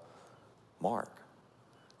call Mark.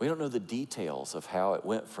 We don't know the details of how it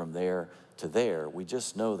went from there to there. We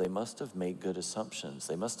just know they must have made good assumptions.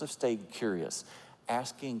 They must have stayed curious,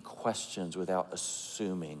 asking questions without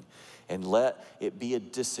assuming, and let it be a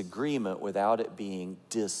disagreement without it being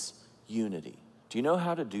disunity. Do you know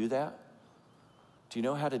how to do that? Do you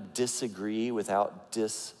know how to disagree without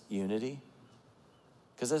disunity?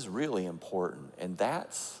 Because that's really important. And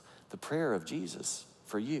that's the prayer of Jesus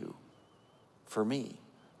for you, for me.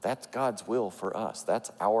 That's God's will for us. That's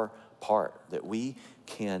our part, that we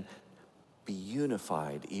can be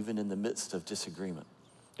unified even in the midst of disagreement.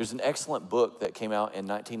 There's an excellent book that came out in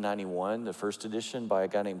 1991, the first edition, by a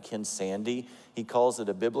guy named Ken Sande. He calls it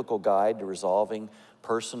A Biblical Guide to Resolving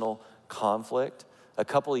Personal Conflict. A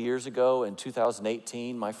couple of years ago in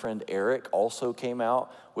 2018, my friend Eric also came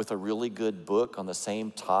out with a really good book on the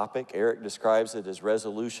same topic. Eric describes it as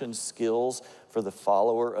Resolution Skills for the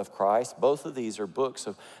Follower of Christ. Both of these are books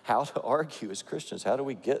of how to argue as Christians. How do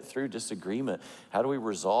we get through disagreement? How do we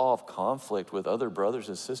resolve conflict with other brothers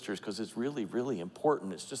and sisters? Because it's really, really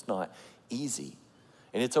important. It's just not easy.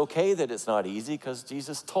 And it's okay that it's not easy because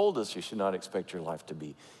Jesus told us you should not expect your life to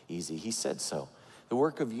be easy. He said so. The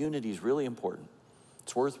work of unity is really important.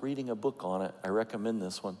 It's worth reading a book on it. I recommend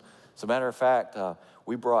this one. As a matter of fact,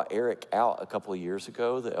 we brought Eric out a couple of years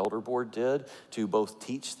ago, the elder board did, to both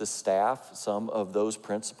teach the staff some of those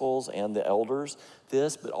principles and the elders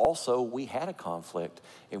this, but also we had a conflict,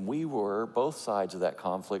 and we were, both sides of that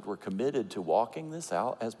conflict were committed to walking this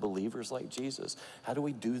out as believers like Jesus. How do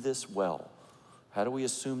we do this well? How do we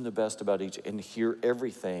assume the best about each and hear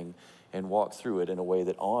everything and walk through it in a way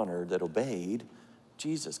that honored, that obeyed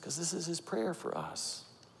Jesus? Because this is his prayer for us.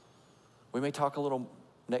 We may talk a little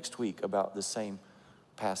next week about the same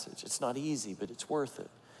passage. It's not easy, but it's worth it.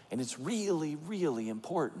 And it's really, really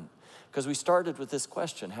important because we started with this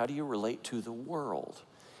question: how do you relate to the world?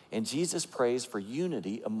 And Jesus prays for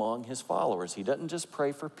unity among his followers. He doesn't just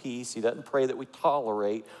pray for peace. He doesn't pray that we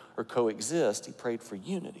tolerate or coexist. He prayed for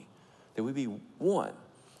unity, that we be one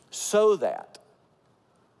so that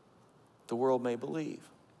the world may believe.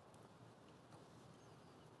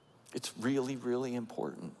 It's really, really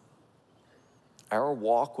important. Our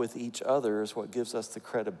walk with each other is what gives us the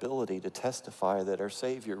credibility to testify that our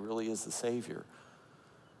Savior really is the Savior,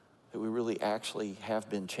 that we really actually have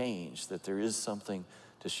been changed, that there is something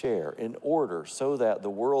to share in order so that the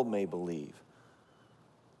world may believe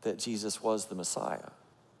that Jesus was the Messiah,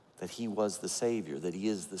 that he was the Savior, that he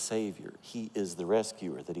is the Savior, he is the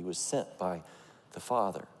rescuer, that he was sent by the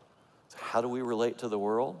Father. So how do we relate to the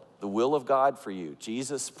world? The will of God for you,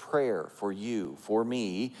 Jesus' prayer for you, for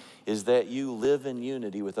me, is that you live in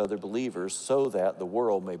unity with other believers so that the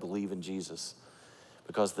world may believe in Jesus.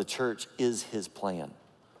 Because the church is his plan.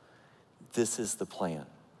 This is the plan.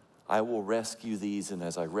 I will rescue these, and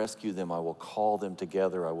as I rescue them, I will call them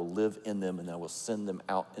together. I will live in them, and I will send them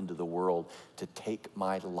out into the world to take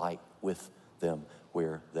my light with them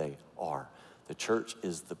where they are. The church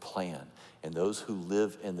is the plan, and those who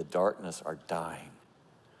live in the darkness are dying.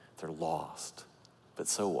 They're lost. But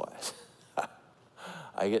so what?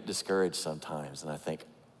 I get discouraged sometimes, and I think,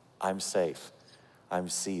 I'm safe. I'm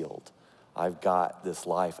sealed. I've got this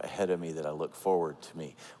life ahead of me that I look forward to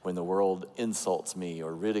me. When the world insults me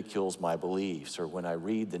or ridicules my beliefs, or when I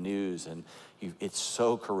read the news and it's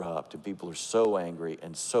so corrupt and people are so angry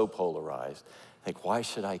and so polarized, I think, why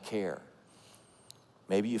should I care?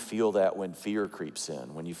 Maybe you feel that when fear creeps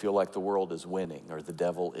in, when you feel like the world is winning or the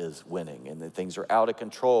devil is winning and that things are out of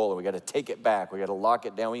control and we got to take it back, we got to lock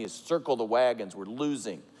it down, we need to circle the wagons, we're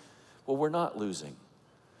losing. Well, we're not losing.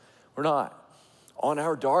 We're not. On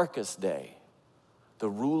our darkest day, the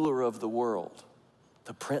ruler of the world,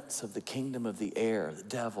 the prince of the kingdom of the air, the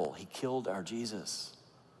devil, he killed our Jesus.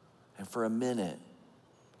 And for a minute,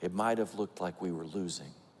 it might have looked like we were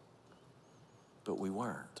losing, but we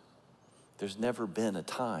weren't. There's never been a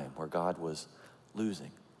time where God was losing.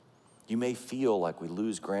 You may feel like we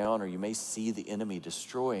lose ground, or you may see the enemy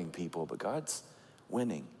destroying people, but God's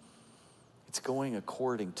winning. It's going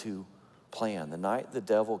according to plan. The night the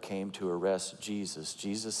devil came to arrest Jesus,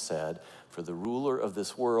 Jesus said, "For the ruler of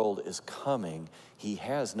this world is coming. He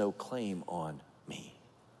has no claim on me."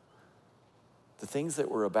 The things that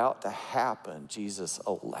were about to happen, Jesus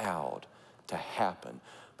allowed to happen.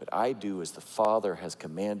 But I do as the Father has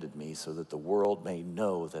commanded me, so that the world may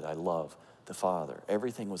know that I love the Father.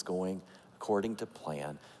 Everything was going according to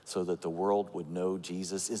plan so that the world would know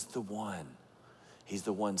Jesus is the one. He's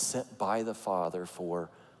the one sent by the Father for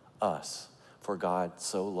us. For God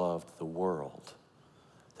so loved the world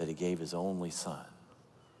that he gave his only Son,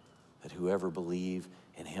 that whoever believe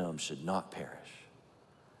in him should not perish,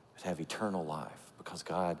 but have eternal life, because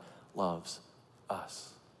God loves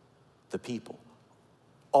us. the people,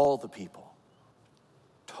 all the people,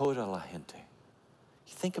 toda la gente.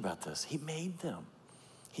 You think about this. He made them.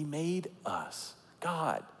 He made us.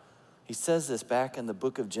 God. He says this back in the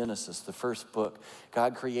book of Genesis, the first book.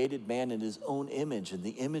 God created man in his own image. In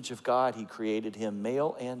the image of God, he created him.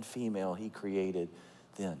 Male and female, he created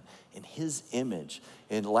them. In his image,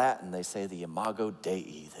 in Latin, they say the imago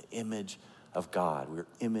Dei, the image of God. We're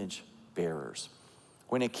image bearers.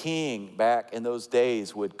 When a king back in those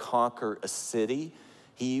days would conquer a city,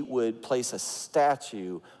 he would place a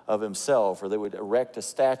statue of himself, or they would erect a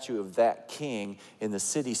statue of that king in the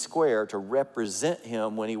city square to represent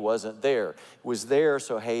him when he wasn't there. He was there,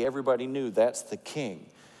 so hey, everybody knew that's the king.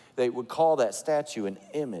 They would call that statue an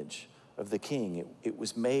image of the king. It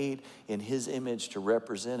was made in his image to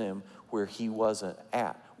represent him where he wasn't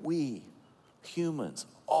at. We, humans,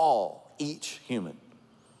 each human,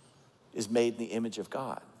 is made in the image of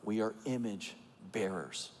God. We are image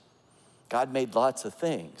bearers. God made lots of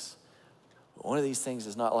things, but one of these things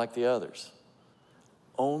is not like the others.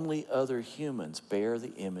 Only other humans bear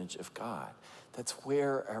the image of God. That's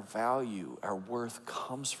where our value, our worth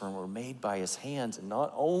comes from. We're made by his hands, and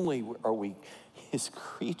not only are we his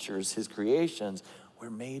creatures, his creations, we're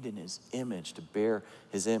made in his image to bear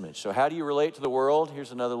his image. So how do you relate to the world?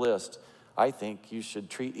 Here's another list. I think you should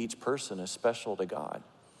treat each person as special to God,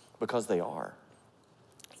 because they are.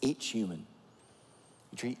 Each human.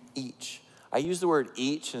 You treat each. I use the word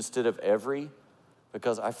each instead of every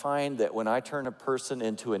because I find that when I turn a person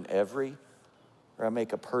into an every, or I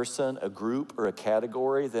make a person, a group, or a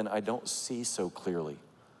category, then I don't see so clearly.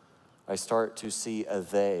 I start to see a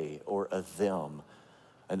they or a them,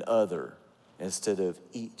 an other, instead of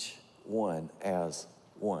each one as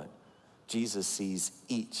one. Jesus sees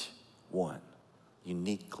each one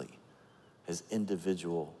uniquely as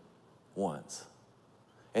individual ones.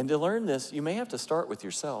 And to learn this, you may have to start with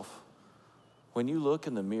yourself. When you look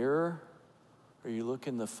in the mirror or you look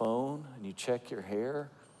in the phone and you check your hair,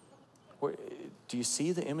 do you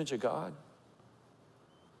see the image of God?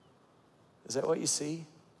 Is that what you see?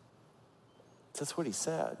 That's what he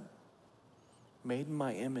said. Made in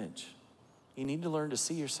my image. You need to learn to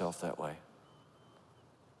see yourself that way.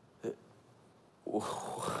 That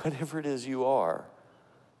whatever it is you are,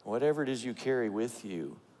 whatever it is you carry with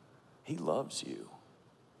you, he loves you.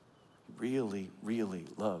 He really, really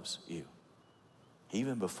loves you.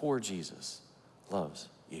 Even before Jesus loves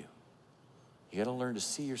you. You got to learn to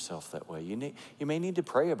see yourself that way. You may need to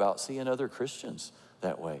pray about seeing other Christians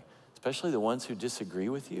that way, especially the ones who disagree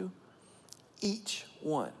with you. Each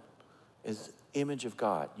one is image of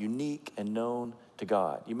God, unique and known to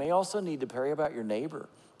God. You may also need to pray about your neighbor,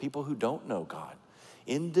 people who don't know God,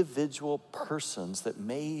 individual persons that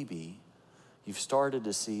maybe you've started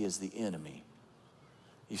to see as the enemy.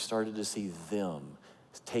 You've started to see them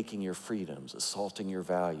taking your freedoms, assaulting your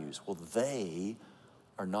values. Well, they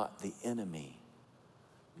are not the enemy.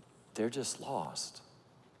 They're just lost.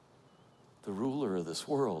 The ruler of this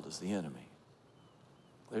world is the enemy.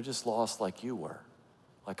 They're just lost like you were,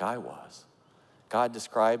 like I was. God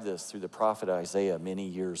described this through the prophet Isaiah many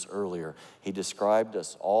years earlier. He described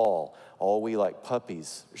us all we like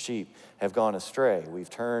puppies, sheep, have gone astray. We've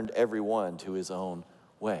turned everyone to his own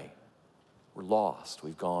way. We're lost,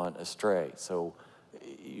 we've gone astray. So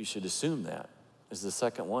you should assume that is the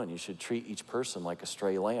second one. You should treat each person like a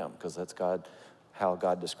stray lamb, because that's how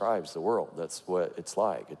God describes the world. That's what it's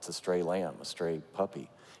like. It's a stray lamb, a stray puppy.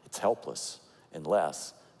 It's helpless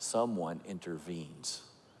unless someone intervenes,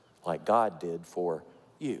 like God did for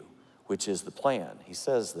you, which is the plan. He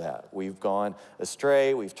says that. We've gone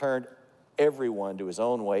astray, we've turned everyone to his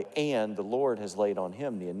own way, and the Lord has laid on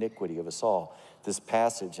him the iniquity of us all. This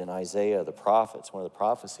passage in Isaiah, the prophets, one of the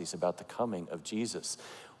prophecies about the coming of Jesus.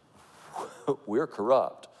 We're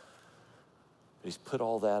corrupt. But he's put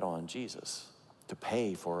all that on Jesus to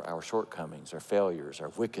pay for our shortcomings, our failures, our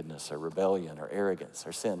wickedness, our rebellion, our arrogance,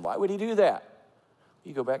 our sin. Why would he do that?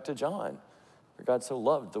 You go back to John. For God so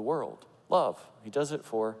loved the world. Love. He does it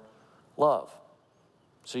for love.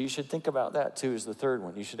 So you should think about that too as the third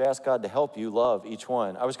one. You should ask God to help you love each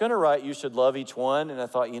one. I was going to write you should love each one, and I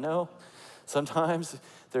thought, sometimes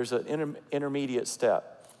there's an intermediate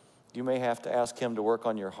step. You may have to ask him to work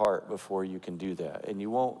on your heart before you can do that. And you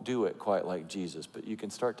won't do it quite like Jesus, but you can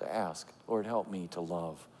start to ask, Lord, help me to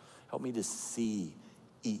love. Help me to see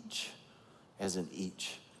each as an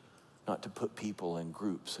each. Not to put people in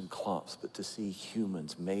groups and clumps, but to see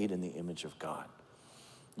humans made in the image of God.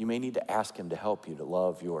 You may need to ask him to help you to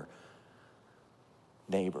love your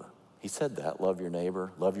neighbor. He said that, love your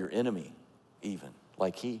neighbor, love your enemy even,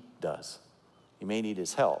 like he does. You may need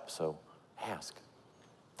his help, so ask.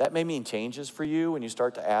 That may mean changes for you when you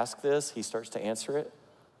start to ask this. He starts to answer it,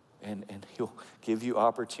 and he'll give you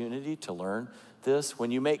opportunity to learn this. When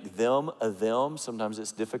you make them a them, sometimes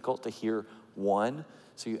it's difficult to hear one.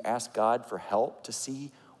 So you ask God for help to see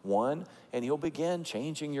one, and he'll begin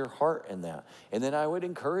changing your heart in that. And then I would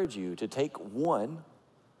encourage you to take one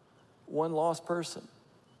lost person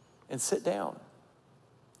and sit down.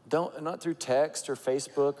 Not through text or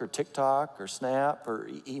Facebook or TikTok or Snap or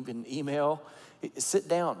even email. Sit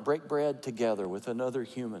down, break bread together with another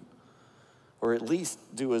human, or at least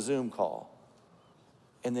do a Zoom call.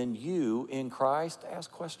 And then you, in Christ,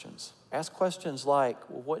 ask questions. Ask questions like,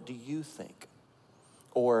 well, what do you think?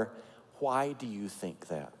 Or why do you think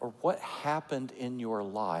that? Or what happened in your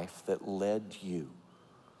life that led you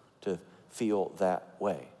to feel that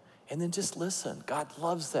way? And then just listen. God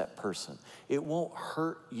loves that person. It won't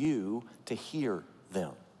hurt you to hear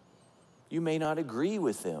them. You may not agree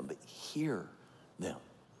with them, but hear them.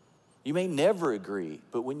 You may never agree,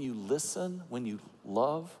 but when you listen, when you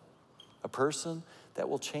love a person, that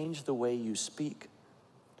will change the way you speak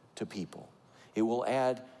to people. It will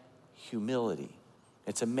add humility.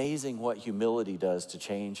 It's amazing what humility does to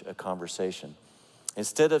change a conversation.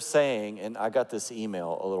 Instead of saying, and I got this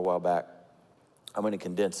email a little while back, I'm going to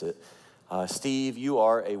condense it. Steve, you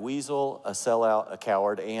are a weasel, a sellout, a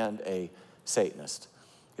coward, and a Satanist.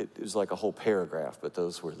 It was like a whole paragraph, but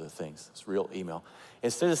those were the things. It's a real email.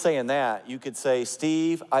 Instead of saying that, you could say,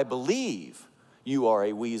 Steve, I believe you are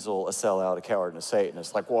a weasel, a sellout, a coward, and a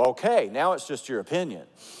Satanist. Like, well, okay, now it's just your opinion.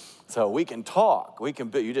 So we can talk. You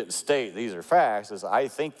didn't state these are facts. I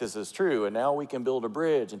think this is true, and now we can build a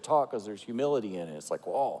bridge and talk because there's humility in it. It's like,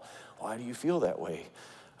 well, why do you feel that way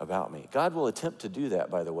about me? God will attempt to do that,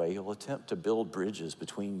 by the way. He'll attempt to build bridges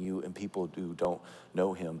between you and people who don't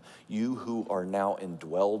know him. You who are now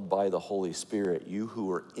indwelled by the Holy Spirit, you who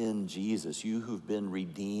are in Jesus, you who've been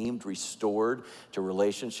redeemed, restored to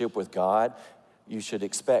relationship with God, you should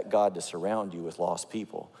expect God to surround you with lost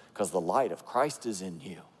people because the light of Christ is in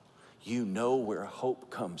you. You know where hope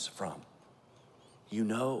comes from. You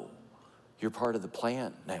know you're part of the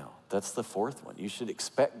plan now. That's the fourth one. You should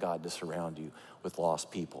expect God to surround you with lost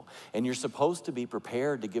people. And you're supposed to be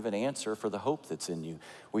prepared to give an answer for the hope that's in you.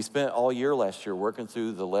 We spent all year last year working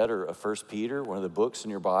through the letter of 1 Peter, one of the books in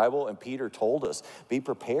your Bible, and Peter told us, be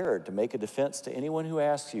prepared to make a defense to anyone who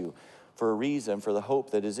asks you for a reason for the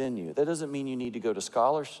hope that is in you. That doesn't mean you need to go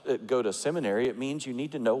to seminary. It means you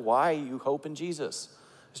need to know why you hope in Jesus.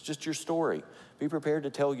 It's just your story. Be prepared to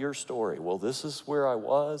tell your story. Well, this is where I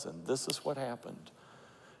was, and this is what happened.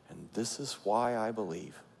 And this is why I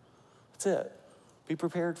believe. That's it. Be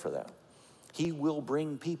prepared for that. He will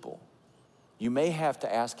bring people. You may have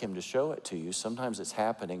to ask him to show it to you. Sometimes it's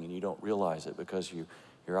happening and you don't realize it because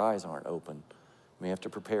your eyes aren't open. You may have to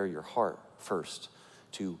prepare your heart first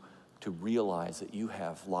to realize that you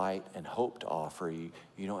have light and hope to offer you.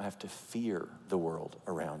 You don't have to fear the world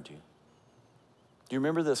around you. Do you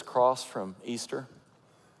remember this cross from Easter?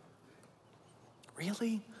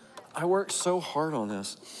 Really? I worked so hard on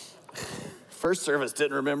this. First service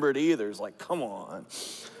didn't remember it either. It's like, come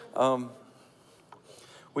on.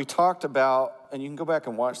 We talked about, and you can go back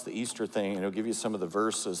and watch the Easter thing, and it'll give you some of the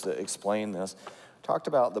verses that explain this. Talked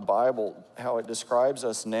about the Bible, how it describes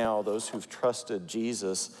us now, those who've trusted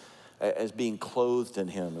Jesus, as being clothed in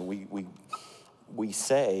him. And we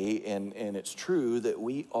say, and it's true, that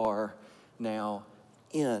we are now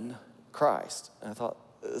in Christ. And I thought,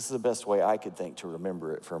 this is the best way I could think to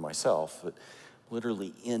remember it for myself. But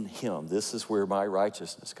literally in him. This is where my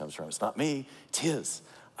righteousness comes from. It's not me, it's his.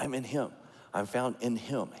 I'm in him. I'm found in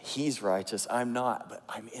him. He's righteous. I'm not, but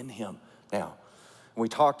I'm in him now. And we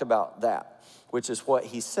talked about that, which is what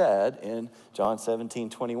he said in John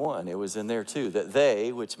 17:21. It was in there too, that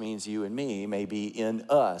they, which means you and me, may be in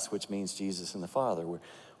us, which means Jesus and the Father.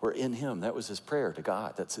 We're in him. That was his prayer to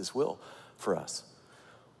God. That's his will for us.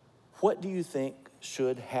 What do you think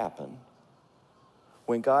should happen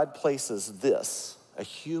when God places this, a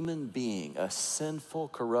human being, a sinful,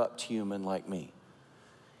 corrupt human like me,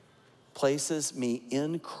 places me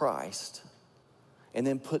in Christ, and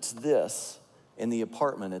then puts this in the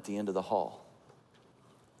apartment at the end of the hall,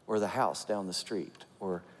 or the house down the street,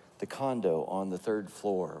 or the condo on the third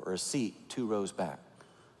floor, or a seat 2 rows back,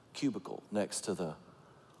 cubicle next to the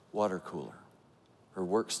water cooler, or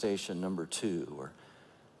workstation number 2, or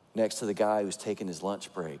next to the guy who's taking his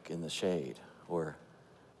lunch break in the shade, or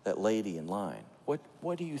that lady in line.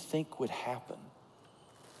 What do you think would happen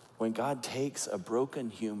when God takes a broken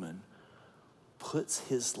human, puts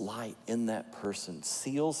his light in that person,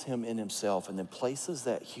 seals him in himself, and then places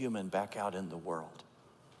that human back out in the world?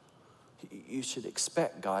 You should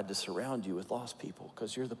expect God to surround you with lost people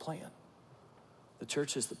because you're the plan. The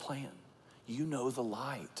church is the plan. You know the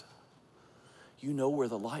light. You know where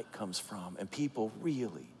the light comes from, and people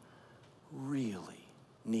really, really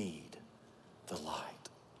need the light.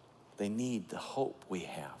 They need the hope we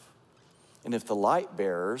have. And if the light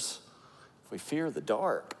bearers, if we fear the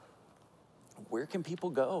dark, where can people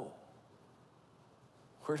go?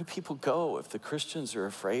 Where do people go if the Christians are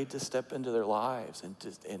afraid to step into their lives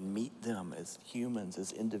and meet them as humans,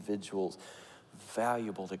 as individuals,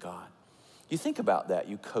 valuable to God? You think about that,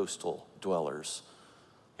 you coastal dwellers.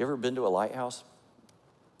 You ever been to a lighthouse?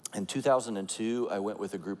 In 2002, I went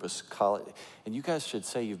with a group of college, and you guys should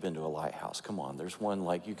say you've been to a lighthouse. Come on, there's one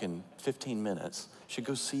like 15 minutes. You should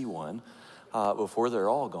go see one before they're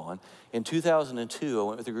all gone. In 2002, I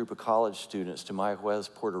went with a group of college students to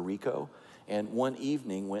Mayajuez, Puerto Rico, and one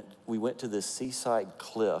evening we went to this seaside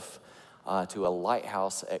cliff to a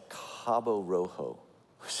lighthouse at Cabo Rojo,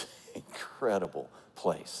 which is an incredible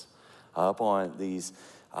place. Up on these,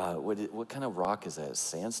 what kind of rock is that?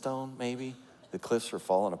 Sandstone, maybe? The cliffs are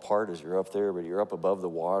falling apart as you're up there, but you're up above the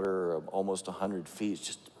water, almost 100 feet. It's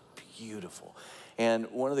just beautiful. And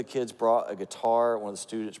one of the kids brought a guitar, one of the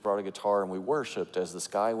students brought a guitar, and we worshiped as the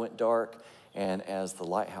sky went dark and as the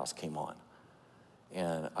lighthouse came on.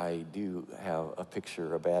 And I do have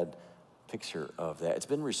a bad picture of that. It's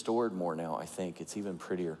been restored more now, I think. It's even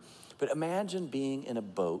prettier. But imagine being in a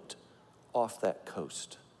boat off that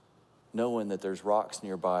coast, knowing that there's rocks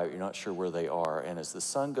nearby, but you're not sure where they are. And as the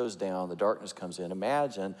sun goes down, the darkness comes in.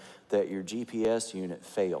 Imagine that your GPS unit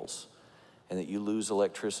fails and that you lose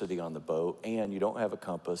electricity on the boat and you don't have a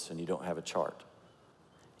compass and you don't have a chart.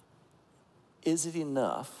 Is it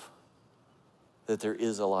enough that there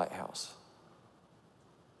is a lighthouse?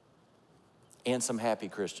 And some happy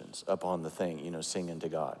Christians up on the thing, singing to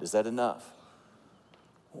God. Is that enough?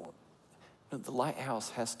 Well, the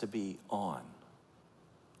lighthouse has to be on,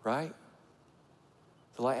 right?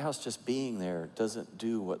 The lighthouse just being there doesn't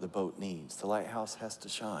do what the boat needs. The lighthouse has to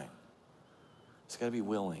shine. It's got to be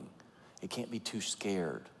willing. It can't be too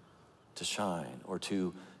scared to shine or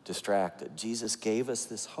too distracted. Jesus gave us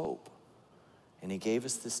this hope, and he gave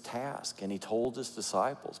us this task, and he told his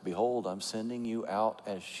disciples, behold, I'm sending you out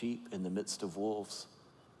as sheep in the midst of wolves.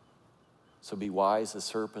 So be wise as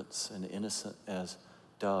serpents and innocent as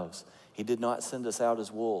doves. He did not send us out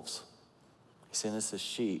as wolves. He sent us as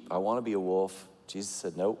sheep. I want to be a wolf. Jesus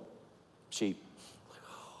said, nope, sheep.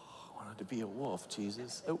 I wanted to be a wolf,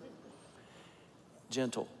 Jesus. Nope.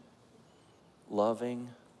 Gentle, loving,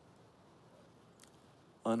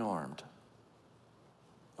 unarmed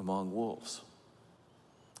among wolves.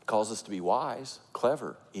 He calls us to be wise,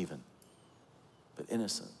 clever even, but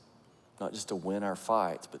innocent. Not just to win our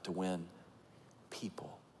fights, but to win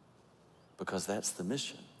people. Because that's the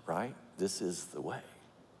mission, right? This is the way.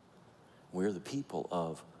 We're the people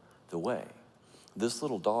of the way. This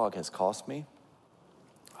little dog has cost me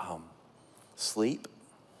sleep,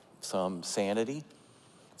 some sanity.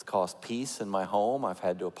 It's cost peace in my home. I've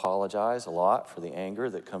had to apologize a lot for the anger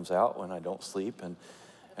that comes out when I don't sleep, and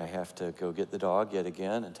I have to go get the dog yet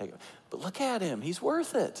again and take it. But look at him. He's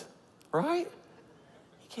worth it, right?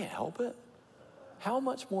 He can't help it. How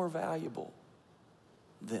much more valuable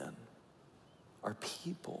then are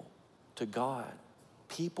people to God?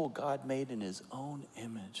 People God made in his own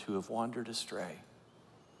image who have wandered astray,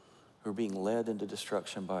 who are being led into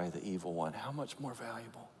destruction by the evil one. How much more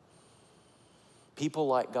valuable? People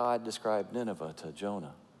like God described Nineveh to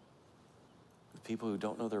Jonah. The people who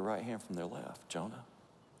don't know their right hand from their left. Jonah,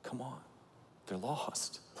 come on. They're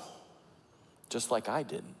lost. Just like I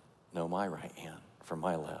didn't know my right hand from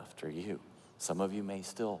my left, or you. Some of you may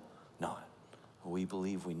still not. But we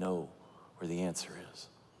believe we know where the answer is.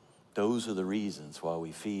 Those are the reasons why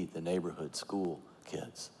we feed the neighborhood school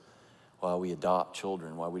kids, why we adopt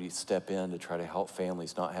children, why we step in to try to help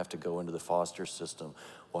families not have to go into the foster system,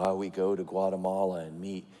 why we go to Guatemala and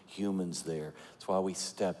meet humans there. It's why we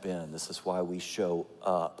step in. This is why we show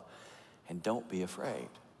up. And don't be afraid.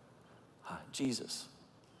 Jesus,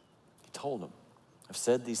 he told them, I've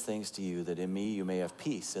said these things to you that in me you may have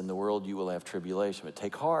peace. In the world you will have tribulation. But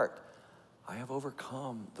take heart, I have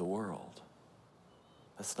overcome the world.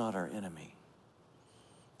 That's not our enemy.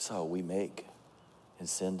 So we make and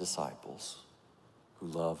send disciples who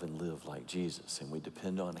love and live like Jesus, and we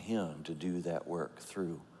depend on him to do that work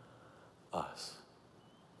through us.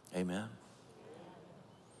 Amen.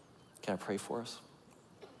 Can I pray for us?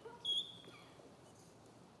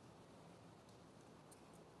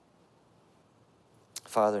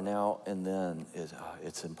 Father, now and then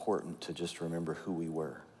it's important to just remember who we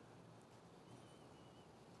were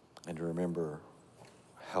and to remember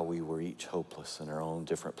how we were each hopeless in our own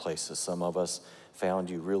different places. Some of us found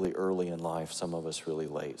you really early in life, some of us really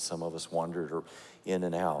late. Some of us wandered in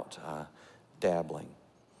and out, dabbling,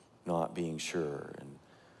 not being sure. And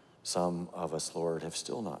some of us, Lord, have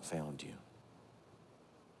still not found you.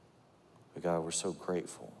 But God, we're so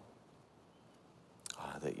grateful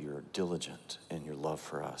that you're diligent in your love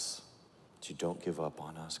for us, that you don't give up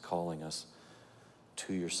on us, calling us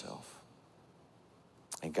to yourself.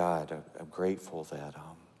 And God, I'm grateful that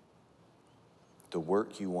the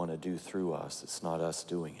work you want to do through us, it's not us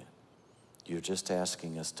doing it. You're just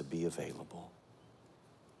asking us to be available,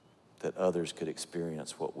 that others could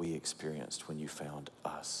experience what we experienced when you found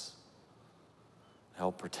us.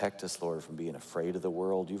 Help protect us, Lord, from being afraid of the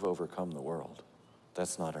world. You've overcome the world.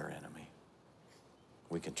 That's not our enemy.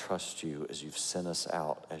 We can trust you as you've sent us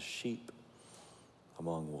out as sheep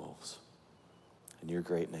among wolves. In your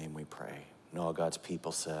great name we pray. And all God's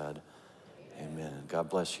people said, amen. God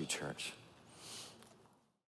bless you, church.